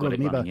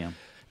Amoeba.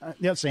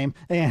 Same.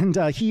 And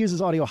he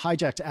uses Audio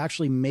Hijack to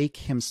actually make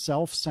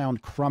himself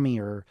sound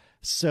crummier,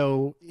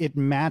 so it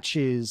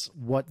matches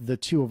what the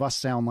two of us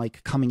sound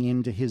like coming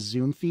into his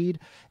Zoom feed.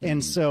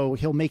 And so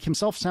he'll make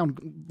himself sound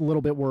a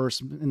little bit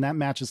worse, and that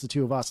matches the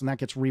two of us, and that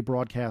gets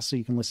rebroadcast so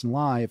you can listen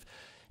live.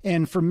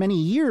 And for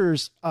many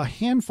years, a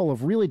handful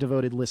of really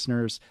devoted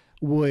listeners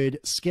would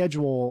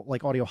schedule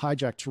like Audio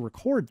Hijack to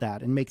record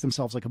that and make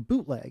themselves like a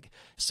bootleg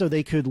so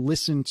they could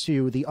listen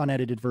to the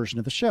unedited version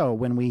of the show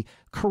when we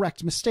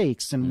correct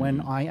mistakes and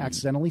when I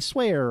accidentally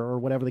swear or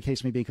whatever the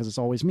case may be, because it's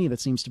always me that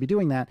seems to be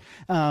doing that.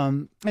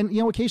 And,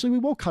 you know, occasionally we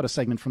will cut a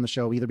segment from the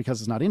show either because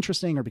it's not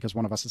interesting or because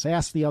one of us has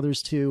asked the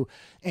others to.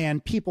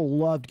 And people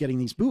loved getting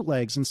these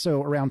bootlegs. And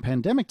so around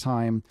pandemic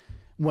time,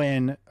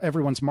 when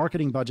everyone's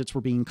marketing budgets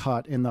were being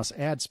cut and thus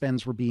ad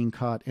spends were being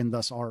cut and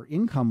thus our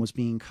income was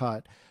being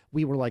cut,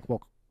 we were like,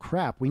 well,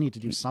 crap, we need to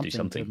do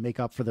something to make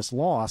up for this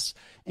loss.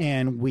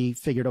 And we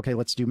figured, okay,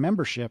 let's do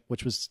membership,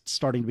 which was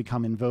starting to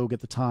become in vogue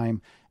at the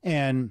time.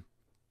 And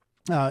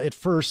at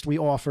first we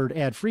offered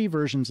ad-free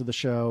versions of the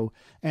show.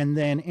 And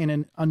then in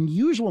an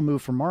unusual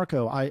move for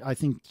Marco, I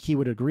think he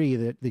would agree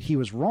that he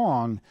was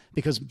wrong,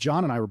 because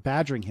John and I were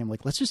badgering him,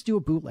 like, let's just do a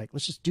bootleg.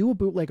 Let's just do a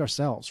bootleg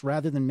ourselves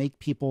rather than make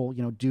people,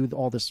 you know, do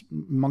all this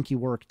monkey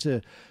work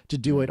to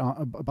do it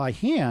by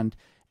hand.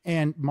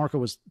 And Marco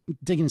was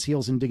digging his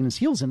heels in.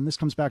 And this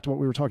comes back to what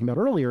we were talking about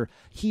earlier.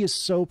 He is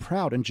so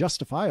proud, and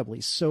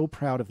justifiably so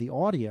proud, of the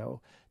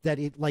audio that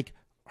it like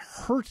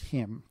hurt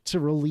him to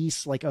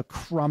release like a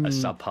crummy,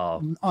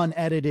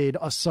 unedited,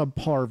 a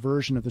subpar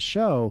version of the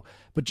show.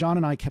 But John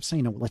and I kept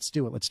saying, no, let's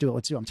do it.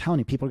 I'm telling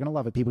you, people are going to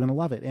love it. People are going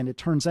to love it. And it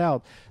turns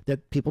out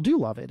that people do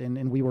love it.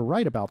 And we were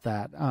right about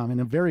that.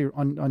 In a very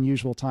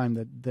unusual time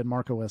that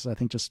Marco was, I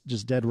think,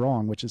 just dead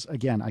wrong, which is,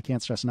 again, I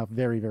can't stress enough,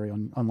 very, very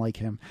unlike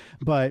him.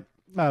 But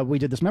we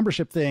did this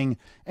membership thing,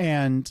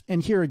 and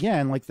here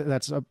again, like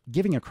that's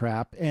giving a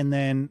crap. And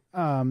then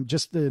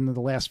just in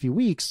the last few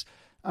weeks,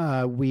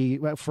 we,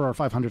 for our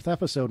 500th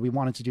episode, we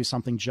wanted to do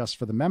something just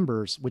for the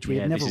members, which we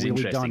had never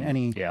really done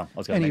any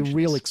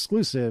real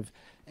exclusive.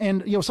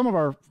 And, you know, some of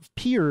our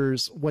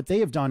peers, what they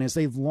have done is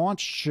they've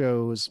launched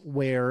shows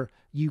where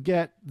you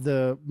get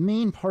the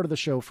main part of the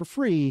show for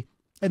free,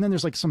 and then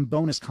there's like some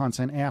bonus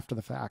content after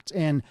the fact.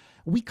 And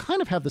we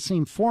kind of have the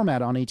same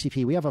format on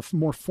ATP. We have a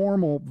more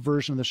formal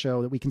version of the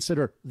show that we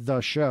consider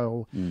the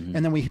show.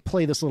 And then we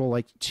play this little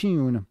like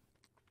tune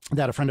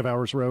that a friend of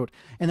ours wrote.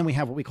 And then we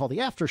have what we call the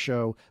after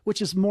show,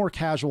 which is more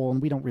casual.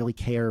 And we don't really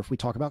care if we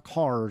talk about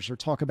cars or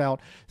talk about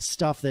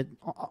stuff that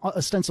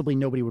ostensibly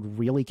nobody would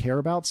really care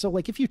about. So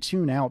like if you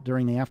tune out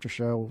during the after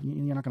show,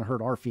 you're not going to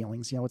hurt our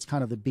feelings. You know, it's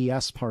kind of the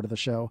BS part of the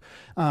show.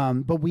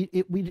 But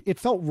it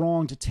felt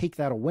wrong to take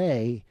that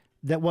away,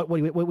 that what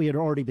we had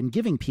already been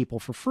giving people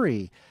for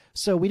free.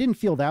 So we didn't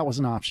feel that was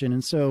an option.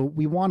 And so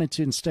we wanted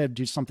to instead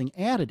do something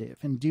additive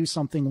and do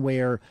something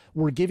where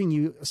we're giving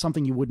you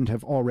something you wouldn't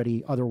have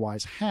already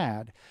otherwise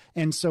had.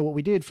 And so what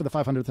we did for the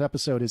 500th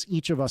episode is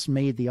each of us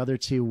made the other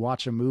two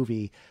watch a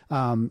movie.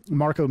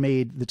 Marco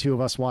made the two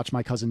of us watch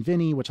My Cousin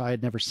Vinny, which I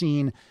had never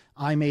seen.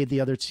 I made the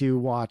other two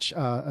watch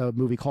a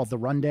movie called The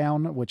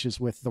Rundown, which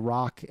is with The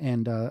Rock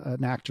and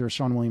an actor,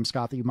 Sean William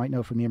Scott, that you might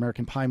know from the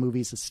American Pie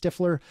movies, as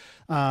Stifler.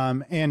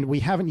 And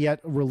we haven't yet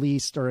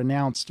released or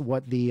announced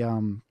what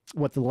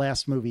the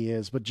last movie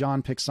is, but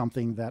John picked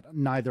something that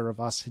neither of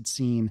us had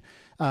seen.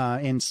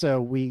 And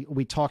so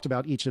we talked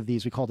about each of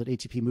these. We called it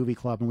ATP Movie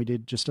Club, and we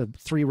did just a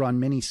 3-run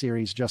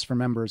mini-series just for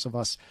members of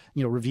us,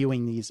 you know,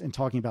 reviewing these and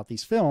talking about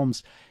these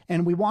films.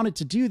 And we wanted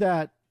to do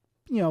that,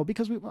 you know,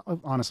 because we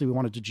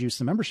wanted to juice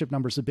the membership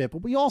numbers a bit,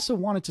 but we also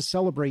wanted to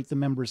celebrate the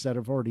members that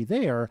are already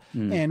there.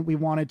 And we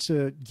wanted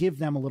to give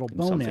them a little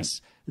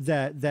bonus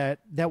that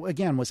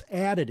again was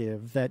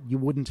additive that you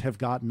wouldn't have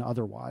gotten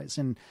otherwise.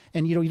 And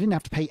you know, you didn't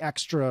have to pay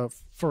extra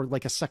for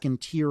like a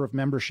second tier of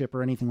membership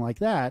or anything like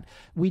that.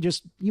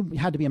 You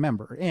had to be a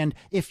member. And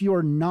if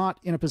you're not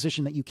in a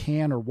position that you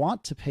can or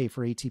want to pay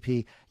for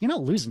ATP, you're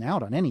not losing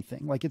out on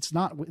anything. Like it's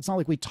not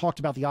like we talked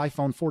about the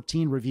iPhone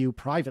 14 review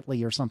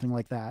privately or something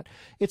like that.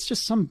 It's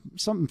just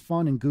something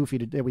fun and goofy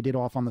that we did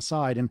off on the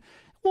side. And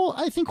well,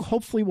 I think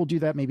hopefully we'll do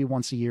that maybe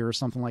once a year or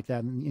something like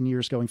that in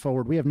years going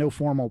forward. We have no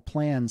formal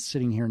plans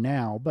sitting here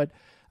now, but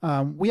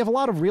we have a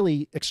lot of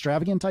really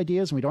extravagant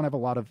ideas, and we don't have a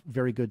lot of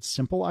very good,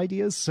 simple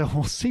ideas. So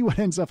we'll see what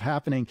ends up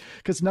happening,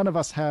 because none of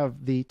us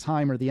have the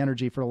time or the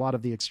energy for a lot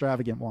of the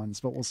extravagant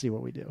ones, but we'll see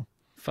what we do.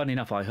 Funny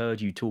enough, I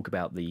heard you talk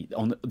about the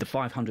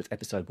 500th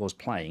episode was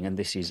playing, and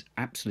this is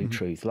absolute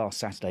truth. Last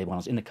Saturday, when I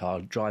was in the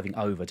car driving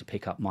over to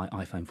pick up my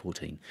iPhone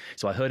 14,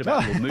 so I heard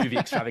about your movie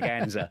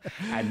extravaganza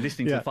and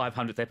listening to the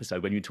 500th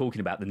episode when you were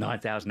talking about the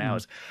 9,000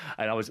 hours,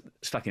 and I was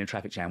stuck in a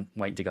traffic jam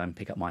waiting to go and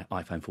pick up my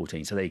iPhone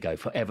 14. So there you go.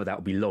 Forever that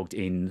will be logged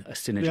in a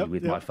synergy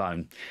with my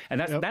phone,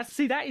 and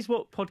that is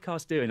what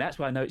podcasts do, and that's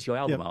why I know it's your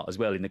album art as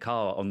well in the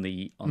car on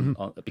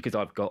because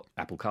I've got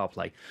Apple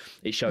CarPlay.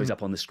 It shows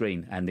up on the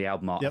screen, and the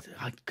album art.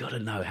 I gotta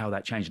know how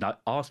that changed. And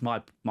I asked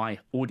my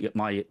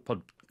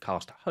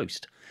podcast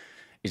host,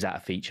 is that a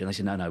feature? And they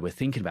said, no, we're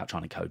thinking about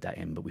trying to code that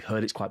in, but we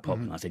heard it's quite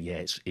popular. And I said,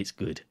 yeah, it's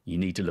good. You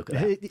need to look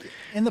at that.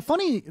 And the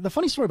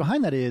funny story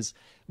behind that is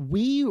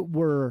we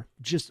were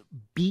just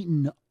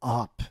beaten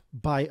up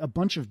by a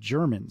bunch of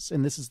Germans.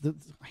 And this is the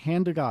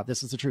hand to God.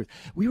 This is the truth.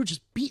 We were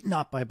just beaten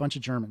up by a bunch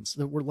of Germans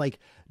that were like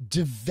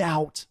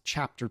devout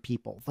chapter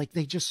people. Like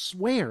they just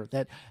swear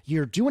that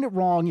you're doing it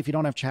wrong if you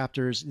don't have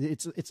chapters.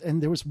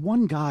 And there was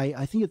one guy,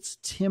 I think it's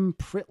Tim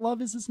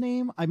Pritlove is his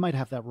name. I might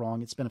have that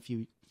wrong. It's been a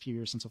few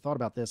years since I've thought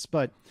about this,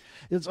 but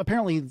it's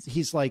apparently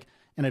he's like,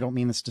 and I don't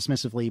mean this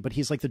dismissively, but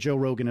he's like the Joe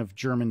Rogan of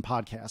German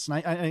podcasts.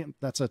 And I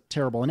that's a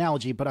terrible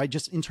analogy, but I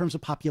just, in terms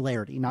of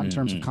popularity, not in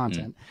terms of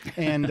content.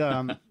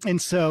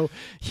 And so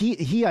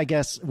he, I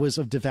guess, was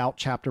a devout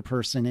chapter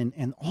person.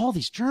 And all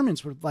these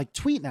Germans were like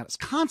tweeting at us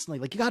constantly,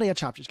 like, you got to add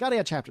chapters, got to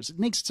add chapters. It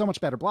makes it so much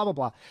better, blah, blah,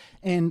 blah.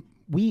 And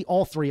we,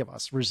 all three of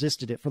us,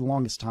 resisted it for the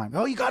longest time.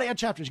 Oh, you got to add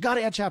chapters. You got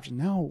to add chapters.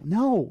 No.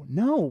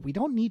 We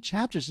don't need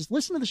chapters. Just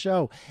listen to the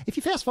show. If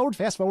you fast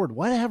forward,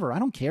 whatever. I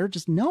don't care.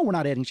 Just know we're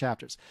not adding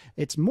chapters.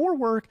 It's more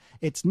work.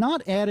 It's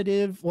not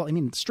additive. Well, I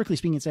mean, strictly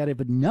speaking, it's additive,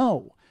 but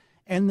no.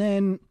 And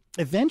then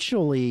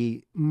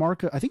eventually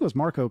Marco, I think it was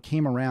Marco,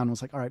 came around and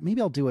was like, all right,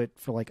 maybe I'll do it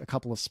for like a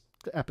couple of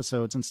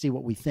episodes and see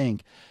what we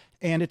think.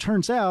 And it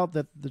turns out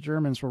that the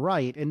Germans were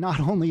right. And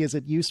not only is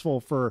it useful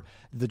for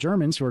the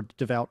Germans who are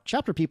devout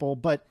chapter people,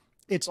 but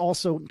it's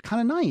also kind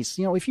of nice.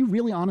 You know, if you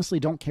really honestly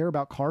don't care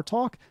about car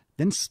talk,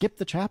 then skip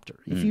the chapter.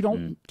 If you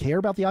don't care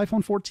about the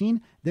iPhone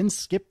 14, then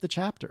skip the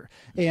chapter.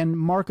 And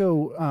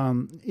Marco,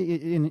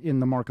 in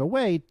the Marco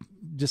way,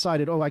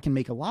 decided, oh, I can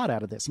make a lot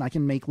out of this, and I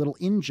can make little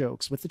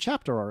in-jokes with the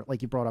chapter art,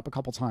 like you brought up a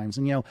couple times.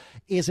 And, you know,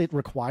 is it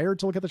required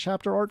to look at the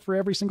chapter art for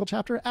every single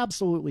chapter?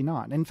 Absolutely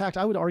not. In fact,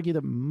 I would argue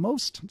that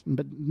most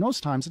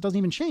times it doesn't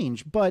even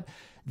change, but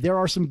there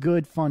are some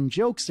good, fun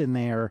jokes in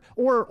there,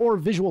 or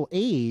visual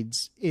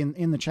aids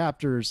in the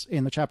chapters,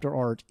 in the chapter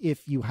art,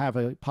 if you have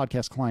a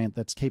podcast client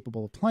that's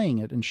capable of playing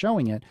it and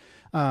showing it.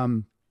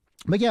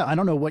 But yeah, I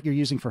don't know what you're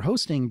using for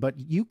hosting, but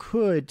you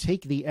could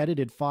take the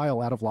edited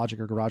file out of Logic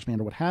or GarageBand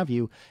or what have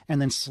you,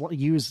 and then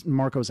use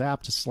Marco's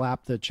app to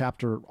slap the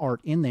chapter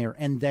art in there,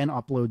 and then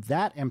upload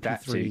that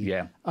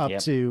MP3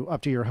 up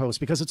to your host,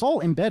 because it's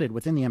all embedded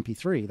within the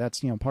MP3.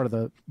 That's, you know, part of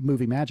the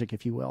movie magic,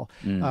 if you will.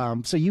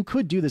 So you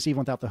could do this even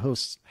without the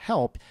host's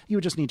help. You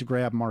would just need to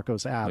grab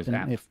Marco's app,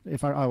 and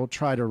if I will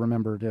try to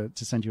remember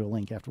to send you a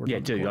link afterwards. Yeah,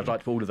 do. I'd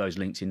like all of those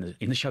links in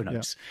the show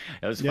notes. Yeah,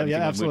 It was a funny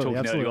thing absolutely, when we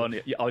were talking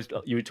earlier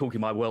on. You were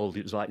talking my world.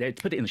 It was like, yeah,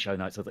 put it in the show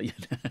notes. I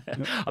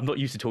thought, I'm not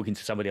used to talking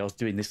to somebody else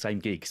doing this same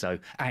gig, so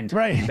and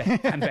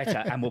better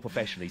and more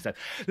professionally. So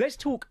let's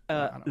talk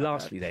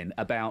lastly then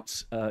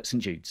about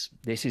St. Jude's.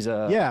 This is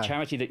a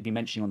charity that you've been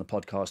mentioning on the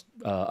podcast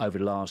over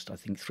the last, I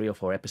think, 3 or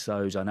 4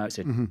 episodes. I know it's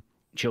a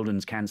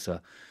children's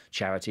cancer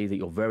charity that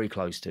you're very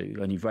close to,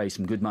 and you've raised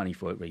some good money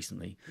for it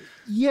recently.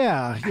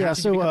 How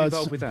did you become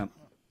involved with that?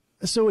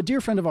 So a dear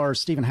friend of ours,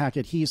 Stephen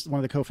Hackett, he's one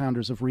of the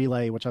co-founders of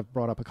Relay, which I've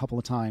brought up a couple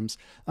of times.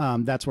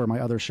 That's where my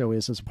other show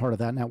is as a part of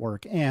that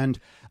network. And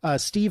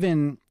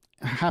Stephen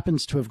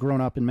happens to have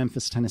grown up in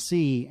Memphis,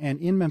 Tennessee.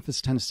 And in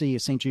Memphis, Tennessee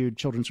is St. Jude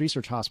Children's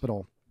Research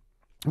Hospital,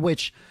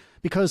 which,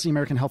 because the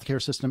American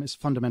healthcare system is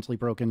fundamentally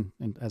broken,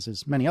 and as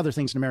is many other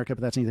things in America,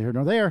 but that's neither here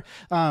nor there,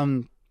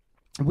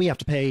 we have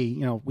to pay,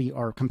 you know, we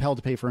are compelled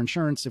to pay for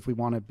insurance if we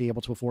want to be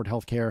able to afford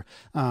healthcare.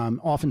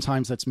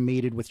 Oftentimes that's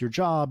mated with your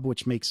job,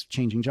 which makes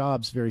changing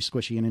jobs very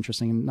squishy and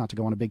interesting, not to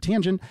go on a big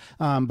tangent.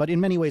 But in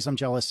many ways, I'm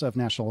jealous of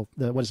National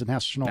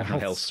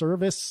Health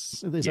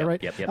Service. Is that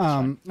right? Yep,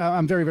 right.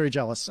 I'm very, very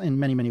jealous in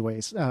many, many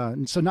ways.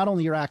 So not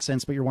only your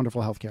accents, but your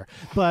wonderful healthcare.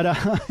 But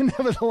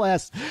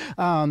nevertheless,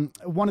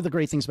 one of the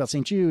great things about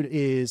St. Jude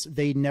is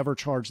they never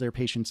charge their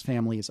patients'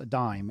 families a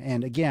dime.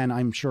 And again,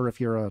 I'm sure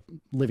if you're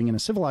living in a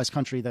civilized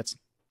country, that's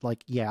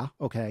like, yeah,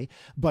 okay.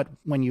 But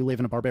when you live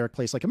in a barbaric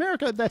place like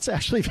America, that's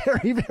actually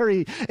very,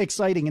 very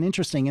exciting and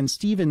interesting. And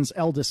Stephen's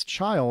eldest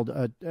child,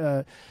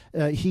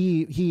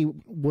 he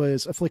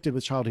was afflicted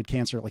with childhood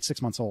cancer at like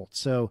 6 months old.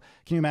 So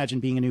can you imagine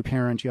being a new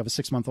parent? You have a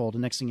 6-month-old,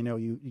 and next thing you know,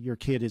 your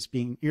kid is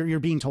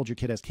you're being told your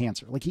kid has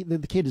cancer. Like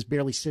the kid is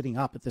barely sitting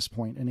up at this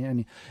point,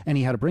 and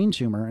he had a brain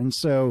tumor. And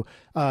so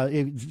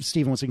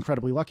Stephen was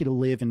incredibly lucky to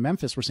live in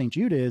Memphis, where St.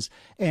 Jude is,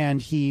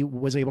 and he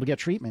was able to get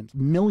treatment,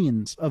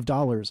 millions of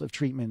dollars of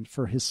treatment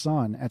for his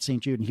son at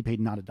St. Jude, and he paid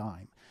not a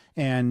dime.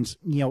 And,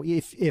 you know,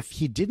 if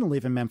he didn't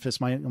live in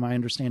Memphis, my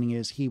understanding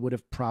is he would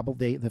have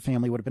the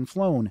family would have been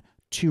flown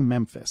to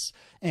Memphis,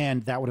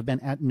 and that would have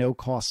been at no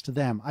cost to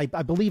them. I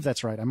believe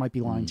that's right. I might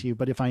be lying to you,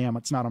 but if I am,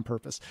 it's not on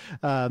purpose.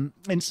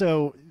 And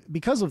so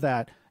because of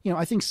that, you know,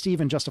 I think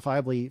Stephen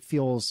justifiably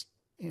feels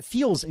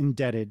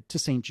indebted to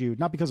St. Jude,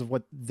 not because of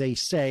what they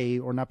say,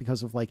 or not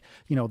because of, like,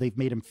 you know, they've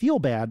made him feel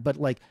bad, but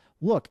like,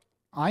 look,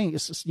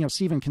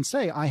 Stephen can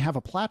say, I have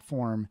a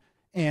platform.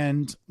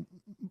 And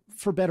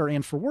for better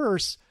and for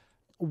worse,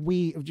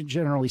 we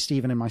generally,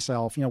 Stephen and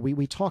myself, you know,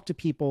 we talk to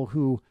people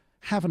who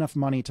have enough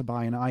money to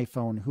buy an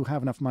iPhone, who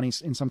have enough money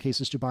in some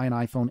cases to buy an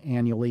iPhone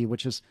annually,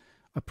 which is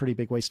a pretty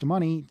big waste of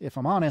money, if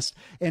I'm honest.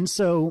 And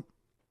so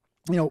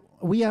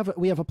we have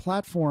a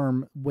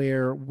platform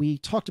where we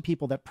talk to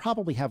people that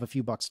probably have a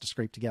few bucks to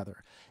scrape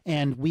together,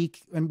 and we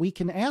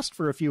can ask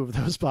for a few of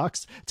those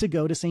bucks to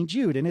go to St.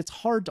 Jude. And it's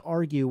hard to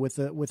argue with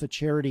a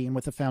charity and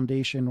with a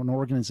foundation, an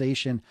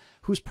organization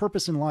whose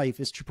purpose in life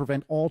is to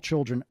prevent all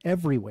children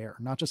everywhere,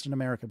 not just in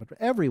America, but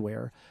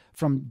everywhere,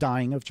 from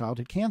dying of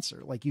childhood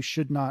cancer. Like, you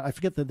should not, I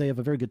forget that they have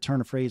a very good turn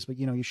of phrase, but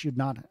you should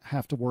not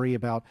have to worry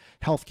about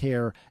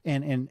healthcare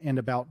and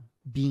about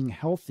being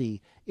healthy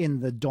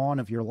in the dawn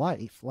of your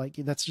life. Like,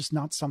 that's just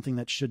not something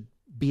that should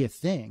be a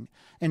thing.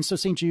 And so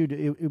St. Jude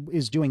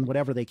is doing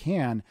whatever they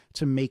can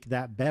to make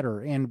that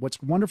better. And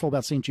what's wonderful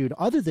about St. Jude,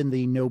 other than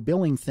the no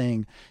billing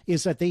thing,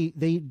 is that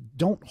they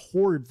don't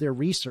hoard their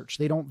research.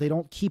 They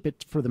don't keep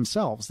it for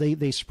themselves.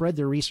 They spread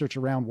their research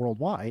around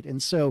worldwide.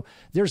 And so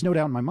there's no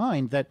doubt in my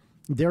mind that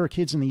there are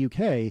kids in the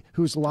UK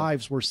whose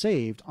lives were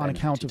saved on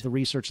account of the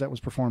research that was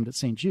performed at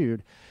St.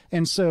 Jude.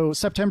 And so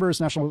September is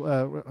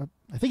national,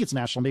 I think it's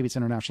national, maybe it's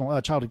international,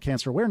 Childhood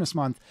Cancer Awareness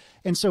Month.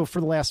 And so for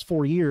the last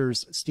 4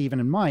 years, Stephen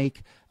and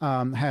Mike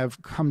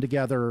have come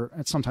together,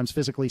 sometimes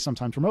physically,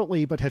 sometimes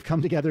remotely, but have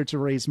come together to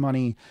raise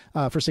money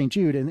for St.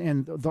 Jude.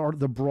 And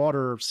the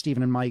broader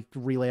Stephen and Mike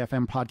Relay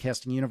FM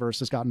podcasting universe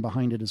has gotten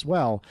behind it as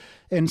well.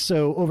 And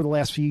so over the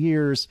last few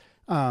years,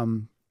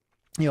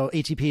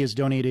 ATP has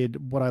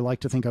donated what I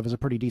like to think of as a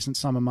pretty decent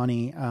sum of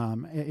money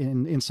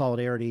in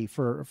solidarity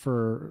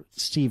for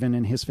Stephen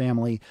and his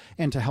family,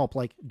 and to help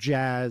like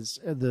jazz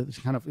the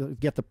kind of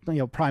get the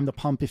prime the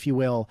pump, if you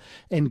will,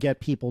 and get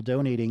people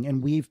donating.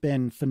 And we've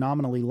been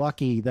phenomenally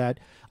lucky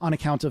that on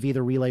account of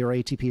either Relay or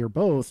ATP or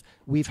both,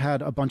 we've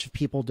had a bunch of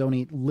people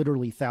donate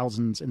literally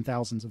thousands and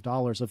thousands of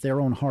dollars of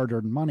their own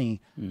hard-earned money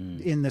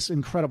in this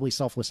incredibly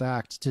selfless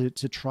act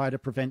to try to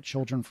prevent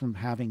children from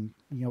having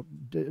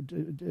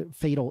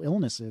fatal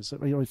illnesses,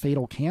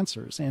 fatal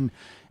cancers. And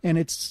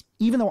it's,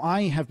 even though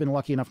I have been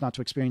lucky enough not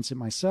to experience it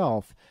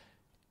myself,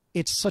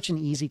 it's such an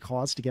easy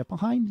cause to get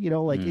behind.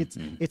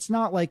 It's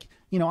not like,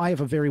 I have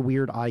a very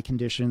weird eye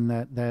condition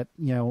that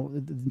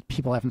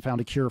people haven't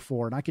found a cure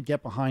for, and I could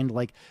get behind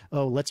like,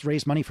 oh, let's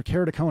raise money for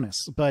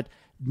keratoconus, but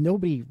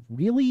nobody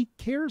really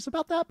cares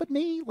about that but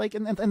me. Like,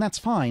 and that's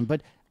fine.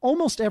 But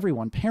almost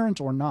everyone,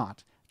 parent or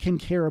not, can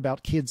care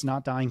about kids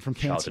not dying from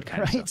cancer,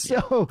 right? Yeah.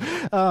 So,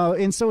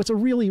 and so it's a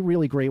really,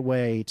 really great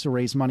way to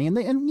raise money. And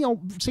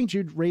St.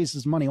 Jude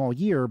raises money all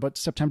year, but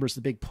September is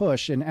the big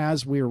push. And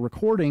as we're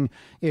recording,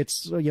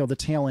 it's, the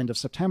tail end of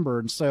September.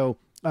 And so,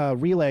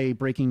 Relay,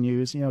 breaking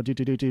news,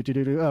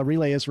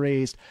 Relay has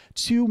raised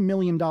 $2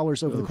 million over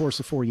the course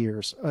of 4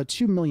 years.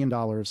 $2 million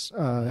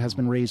has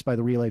been raised by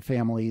the Relay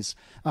families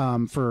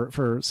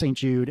for St.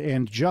 Jude.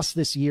 And just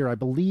this year, I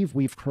believe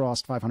we've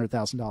crossed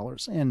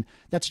 $500,000. And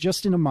that's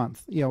just in a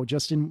month,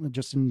 just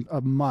in a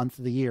month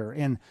of the year.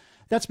 And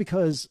that's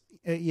because,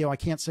 I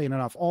can't say it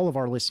enough, all of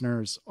our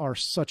listeners are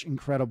such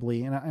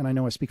incredibly, and I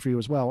know I speak for you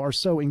as well, are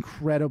so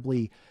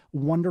incredibly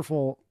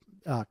wonderful,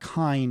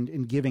 kind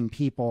and giving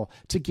people,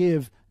 to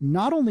give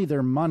not only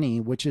their money,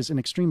 which is an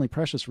extremely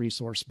precious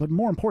resource, but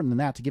more important than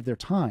that, to give their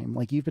time.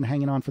 Like, you've been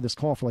hanging on for this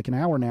call for like an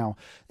hour now,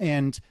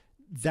 and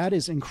that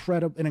is an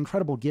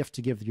incredible gift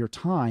to give your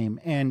time.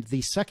 And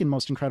the second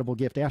most incredible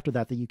gift after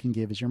that you can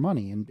give is your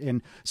money.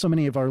 And so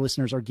many of our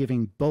listeners are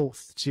giving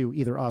both to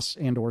either us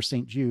and or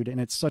St. Jude.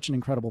 And it's such an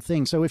incredible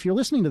thing. So if you're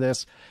listening to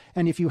this,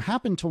 and if you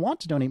happen to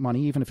want to donate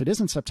money, even if it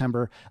isn't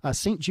September,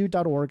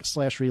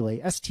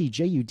 stjude.org/relay,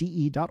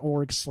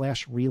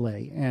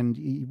 stjude.org/relay.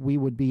 And we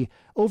would be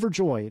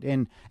overjoyed.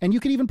 And you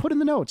can even put in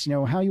the notes,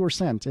 how you were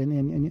sent,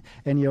 and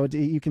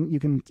you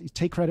can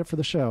take credit for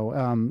the show,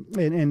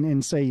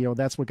 and say,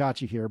 that's what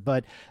got you here.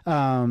 But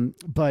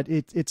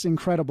it's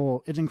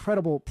incredible. It's an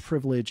incredible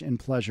privilege and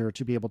pleasure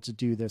to be able to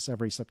do this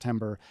every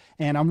September.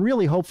 And I'm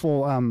really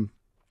hopeful.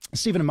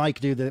 Stephen and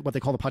Mike do what they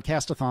call the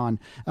podcastathon,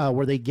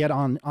 where they get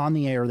on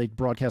the air, they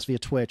broadcast via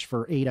Twitch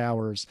for 8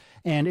 hours.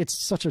 And it's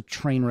such a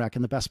train wreck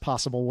in the best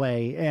possible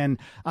way. And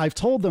I've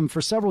told them for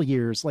several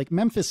years, like,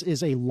 Memphis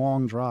is a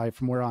long drive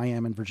from where I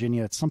am in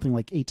Virginia. It's something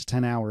like 8 to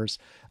 10 hours.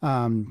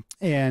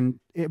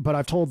 But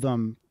I've told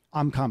them,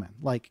 I'm coming.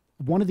 Like,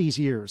 one of these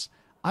years,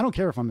 I don't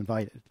care if I'm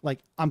invited. Like,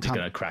 I'm just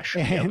going to crash.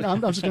 And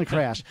I'm just going to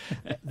crash.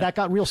 That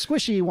got real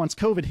squishy once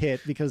COVID hit,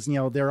 because,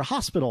 they're a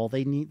hospital.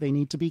 They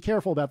need to be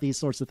careful about these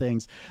sorts of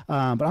things.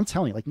 But I'm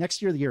telling you, like,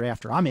 next year, the year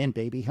after, I'm in,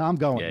 baby. I'm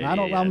going. I'm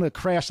going to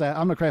crash that.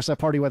 I'm going to crash that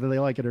party, whether they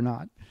like it or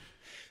not.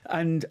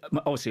 And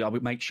obviously, I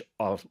would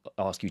I'll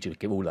ask you to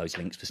give all those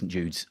links for St.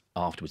 Jude's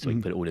afterwards, so we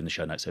can put it all in the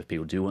show notes. So if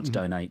people do want to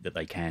donate, that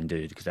they can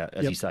do, because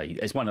as you say,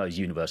 it's one of those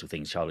universal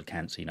things, childhood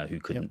cancer, who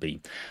couldn't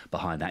be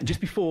behind that. And just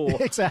before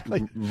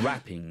exactly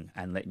wrapping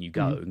and letting you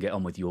go and get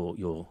on with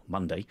your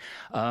Monday,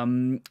 I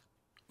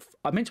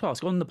meant to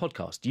ask, on the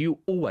podcast, do you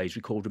always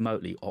record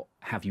remotely, or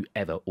have you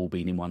ever all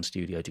been in one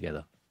studio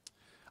together?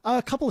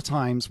 A couple of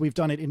times we've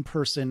done it in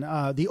person.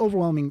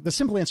 The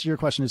simple answer to your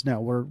question is no.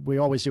 We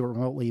always do it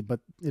remotely, but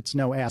it's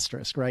no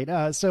asterisk,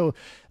 right? So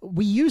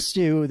we used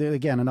to,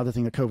 again, another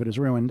thing that COVID has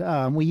ruined.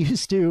 We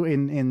used to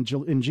in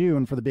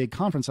June for the big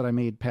conference that I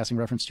made passing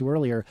reference to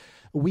earlier,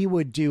 we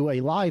would do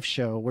a live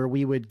show where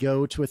we would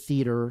go to a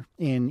theater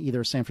in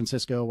either San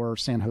Francisco or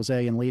San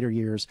Jose in later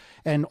years,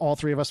 and all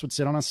three of us would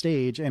sit on a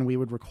stage and we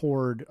would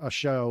record a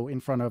show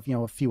in front of,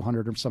 a few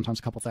hundred or sometimes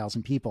a couple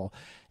thousand people.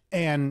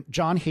 And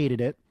John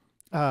hated it.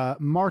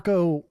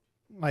 Marco,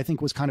 I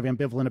think, was kind of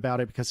ambivalent about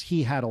it because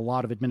he had a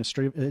lot of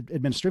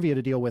administrivia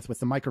to deal with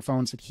the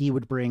microphones that he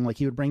would bring. Like,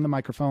 he would bring the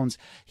microphones,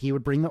 he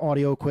would bring the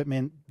audio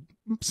equipment,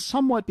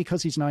 somewhat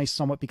because he's nice,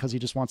 somewhat because he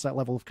just wants that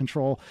level of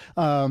control.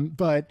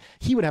 But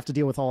he would have to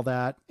deal with all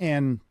that.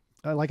 And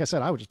like I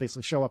said, I would just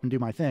basically show up and do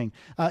my thing.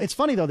 It's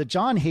funny, though, that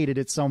John hated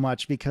it so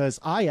much because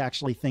I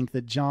actually think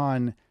that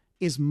John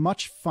is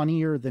much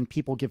funnier than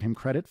people give him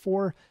credit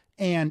for,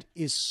 and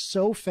is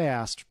so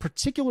fast,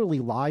 particularly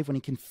live when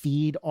he can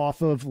feed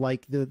off of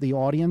like the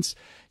audience.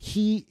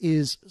 He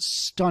is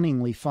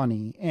stunningly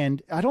funny.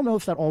 And I don't know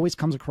if that always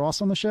comes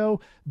across on the show,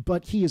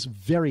 but he is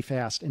very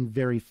fast and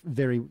very,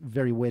 very,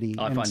 very witty.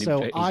 I find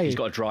he's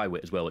got a dry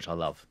wit as well, which I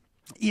love.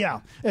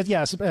 Yeah.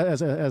 Yes.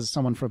 As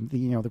someone from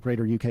the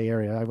greater UK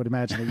area, I would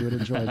imagine that you would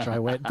enjoy dry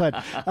wit.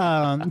 But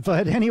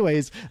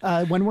anyways,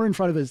 when we're in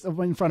front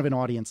of an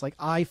audience, like,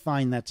 I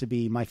find that to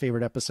be my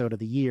favorite episode of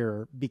the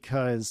year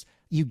because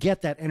you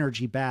get that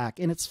energy back.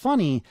 And it's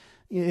funny,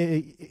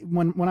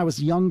 when I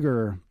was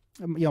younger,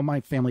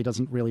 my family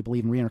doesn't really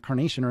believe in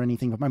reincarnation or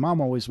anything, but my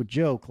mom always would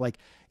joke, like,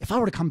 if I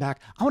were to come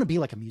back, I want to be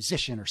like a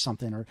musician or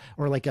something,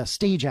 or like a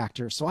stage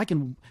actor. So I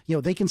can,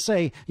 they can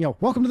say,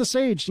 welcome to the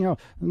stage,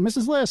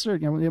 Mrs. Liss, or,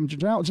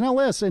 Janelle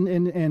Liss.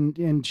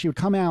 And she would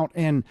come out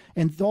and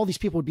all these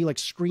people would be like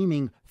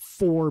screaming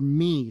for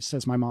me,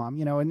 says my mom,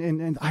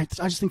 and I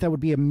just think that would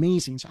be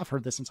amazing. So I've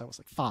heard this since I was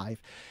like 5,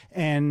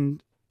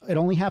 and it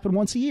only happened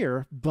once a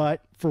year,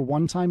 but for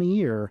one time a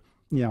year,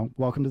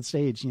 welcome to the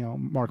stage,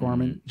 Mark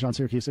Orman, John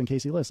Syracuse, and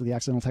Casey Liss of the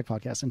Accidental Tech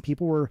Podcast. And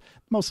people were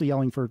mostly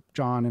yelling for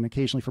John and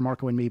occasionally for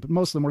Marco and me, but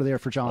most of them were there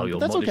for John. But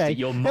that's okay.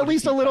 At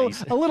least a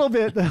little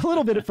bit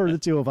for the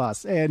two of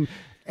us. And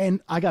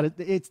I got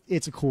it.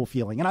 It's a cool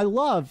feeling. And I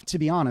love, to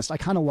be honest, I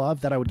kind of love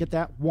that I would get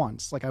that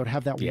once. Like, I would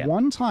have that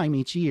one time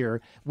each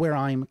year where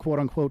I'm quote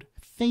unquote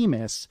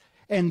famous.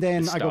 And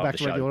then I go back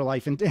to regular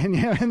life, and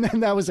then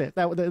that was it.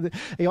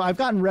 I've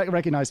gotten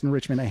recognized in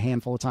Richmond a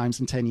handful of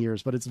times in 10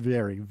 years, but it's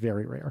very,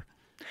 very rare.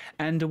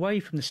 And away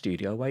from the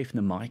studio, away from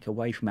the mic,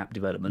 away from app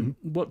development,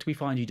 what do we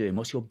find you doing?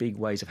 What's your big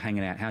ways of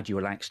hanging out? How do you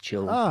relax,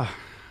 chill?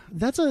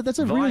 That's a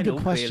really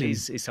good question.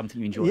 Is something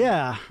you enjoy.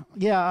 Yeah.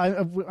 I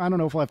don't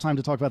know if we'll have time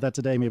to talk about that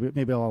today.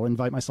 Maybe I'll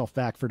invite myself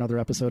back for another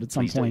episode at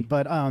some point.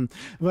 But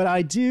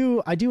I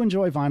do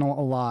enjoy vinyl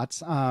a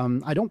lot.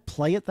 I don't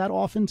play it that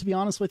often, to be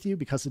honest with you,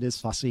 because it is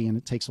fussy and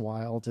it takes a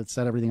while to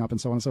set everything up and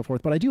so on and so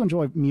forth. But I do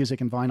enjoy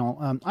music and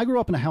vinyl. I grew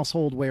up in a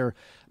household where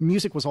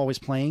music was always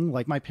playing.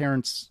 Like, my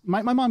parents,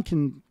 my mom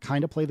can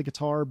kind of play the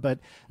guitar, but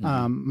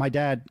my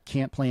dad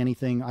can't play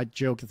anything. I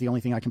joke that the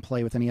only thing I can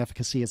play with any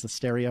efficacy is the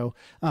stereo.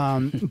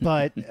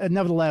 But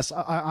nevertheless,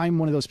 I'm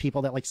one of those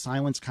people that, like,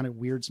 silence kind of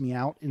weirds me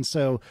out. And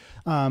so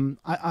I'm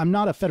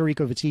not a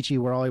Federico Viticci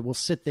where I will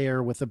sit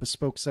there with a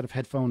bespoke set of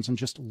headphones and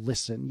just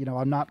listen.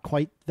 I'm not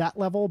quite that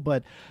level,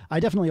 but I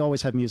definitely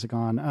always have music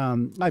on.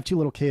 I have 2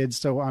 little kids,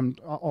 so I'm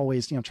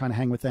always, trying to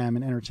hang with them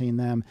and entertain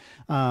them.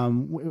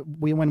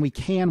 When we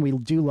can, we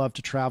do love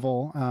to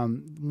travel.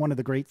 One of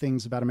the great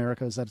things about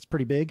America is that it's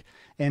pretty big.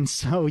 And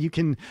so you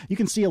can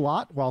see a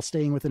lot while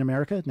staying within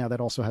America. Now,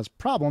 that also has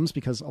problems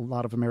because a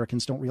lot of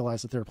Americans don't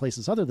realize that there are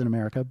places other than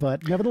America,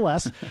 but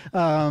nevertheless,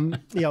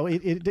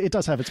 it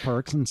does have its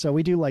perks. And so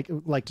we do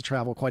like to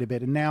travel quite a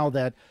bit. And now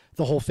that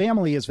the whole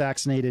family is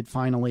vaccinated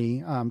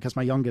finally, because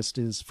my youngest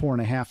is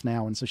 4.5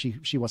 now, and so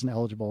she wasn't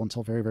eligible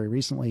until very, very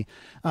recently.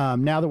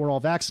 Now that we're all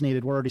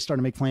vaccinated, we're already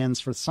starting to make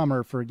plans for the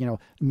summer for,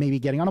 maybe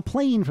getting on a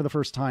plane for the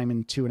first time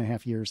in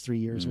 2.5 years, 3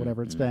 years,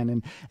 whatever it's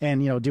been,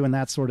 and doing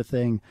that sort of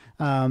thing.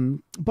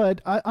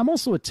 But I'm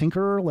also a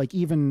tinkerer. Like,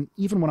 even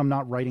when I'm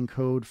not writing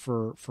code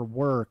for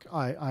work,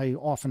 I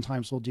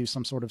oftentimes will do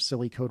some sort of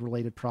silly code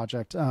related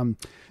project.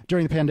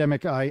 During the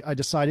pandemic, I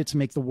decided to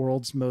make the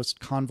world's most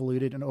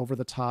convoluted and over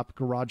the top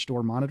garage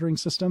door monitoring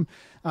system,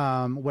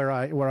 where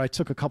I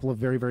took a couple of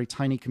very, very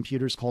tiny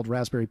computers called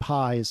Raspberry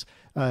Pis.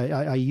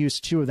 I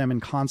used 2 of them in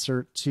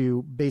concert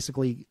to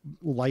basically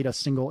light a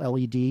single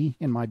LED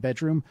in my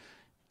bedroom.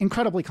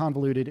 Incredibly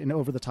convoluted and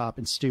over the top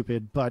and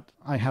stupid, but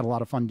I had a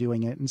lot of fun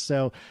doing it. And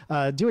so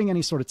doing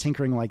any sort of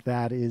tinkering like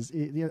that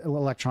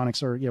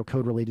electronics or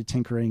code related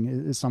tinkering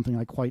is something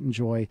I quite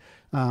enjoy.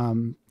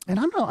 And I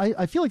don't know,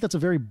 I feel like that's a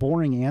very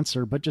boring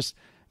answer, but just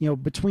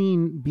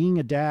between being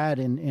a dad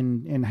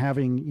and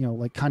having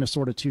like kind of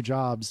sort of 2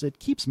 jobs, it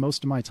keeps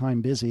most of my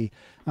time busy.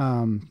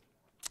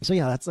 So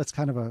yeah, that's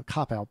kind of a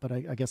cop out, but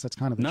I guess that's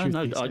kind of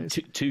the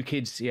truth. Two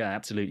kids, yeah,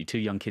 absolutely. 2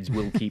 young kids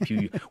will keep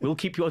you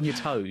on your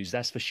toes.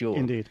 That's for sure.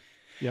 Indeed.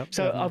 Yep.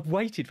 So I've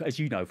waited, as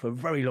you know, for a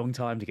very long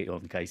time to get you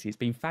on, Casey. It's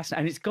been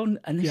fascinating. And it's gone,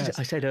 and this is,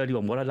 I said earlier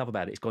on, what I love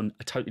about it, it's gone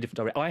a totally different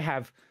direction. I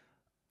have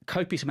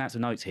copious amounts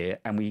of notes here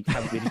and we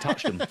haven't really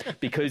touched them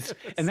because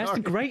and that's the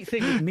great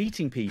thing of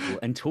meeting people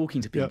and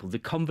talking to people, the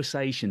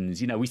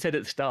conversations. We said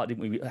at the start,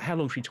 didn't we, how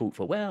long should we talk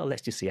for? Well,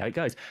 let's just see how it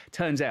goes.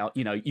 Turns out,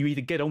 you either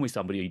get on with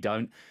somebody or you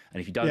don't,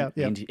 and if you don't,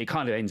 it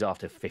kind of ends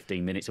after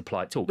 15 minutes of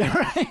polite talk.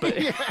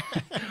 But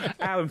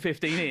hour and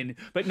 15 in,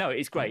 but no,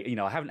 it's great.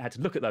 I haven't had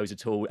to look at those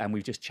at all, and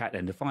we've just chatted,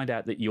 and to find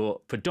out that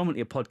you're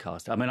predominantly a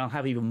podcaster, I mean, I'll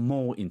have even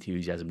more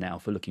enthusiasm now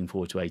for looking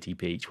forward to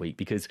ATP each week,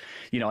 because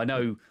I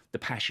know the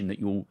passion that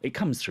it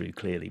comes through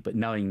clearly, but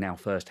knowing now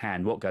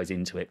firsthand what goes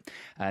into it.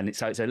 And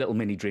it's a little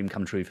mini dream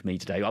come true for me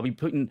today. I'll be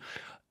putting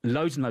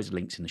loads and loads of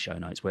links in the show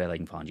notes where they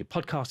can find your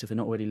podcast if they're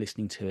not already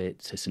listening to it,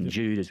 to St.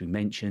 Jude, as we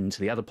mentioned,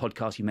 to the other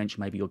podcasts you mentioned.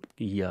 Maybe you'll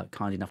be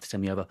kind enough to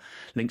send me over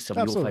links to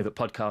some of your favourite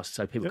podcasts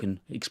so people can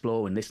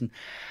explore and listen.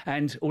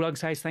 And all I can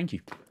say is thank you.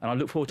 And I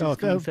look forward to this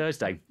coming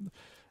Thursday.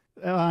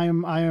 I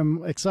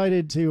am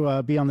excited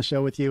to be on the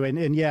show with you.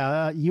 And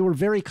you were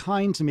very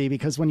kind to me,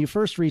 because when you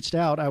first reached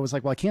out, I was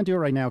like, well, I can't do it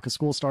right now because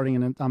school's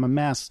starting and I'm a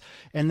mess.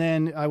 And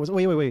then I was,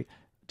 wait.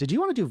 Did you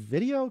want to do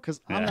video?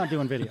 Because I'm not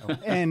doing video.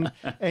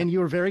 And you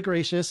were very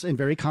gracious and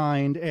very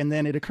kind. And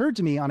then it occurred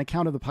to me, on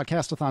account of the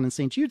podcastathon and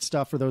St. Jude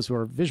stuff, for those who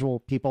are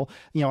visual people,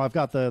 I've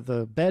got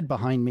the bed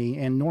behind me,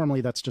 and normally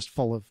that's just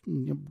full of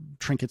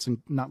trinkets and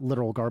not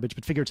literal garbage,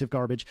 but figurative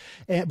garbage.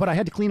 But I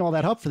had to clean all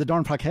that up for the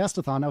darn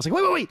podcastathon. I was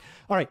like, wait.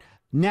 All right.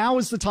 Now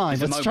is the time.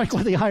 Let's strike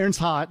while the iron's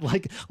hot.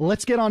 Like,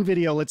 let's get on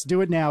video. Let's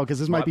do it now, because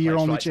this might be your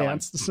only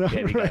chance. So,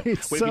 we go. Well,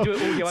 if we do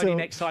it audio only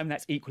next time,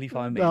 that's equally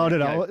fine.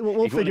 No.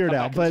 We'll figure it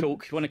out. But if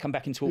you want to come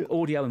back and talk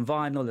audio and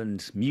vinyl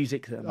and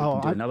music, we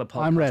can do another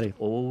podcast. I'm ready.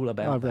 All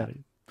about that.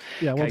 Ready.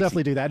 Yeah, we'll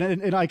definitely do that.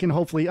 And I can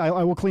hopefully,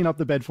 I will clean up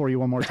the bed for you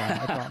one more time.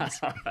 I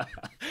promise.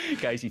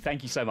 Casey,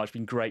 thank you so much. It's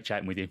been great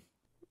chatting with you.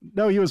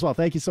 No, you as well.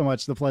 Thank you so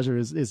much. The pleasure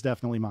is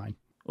definitely mine.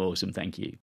 Awesome. Thank you.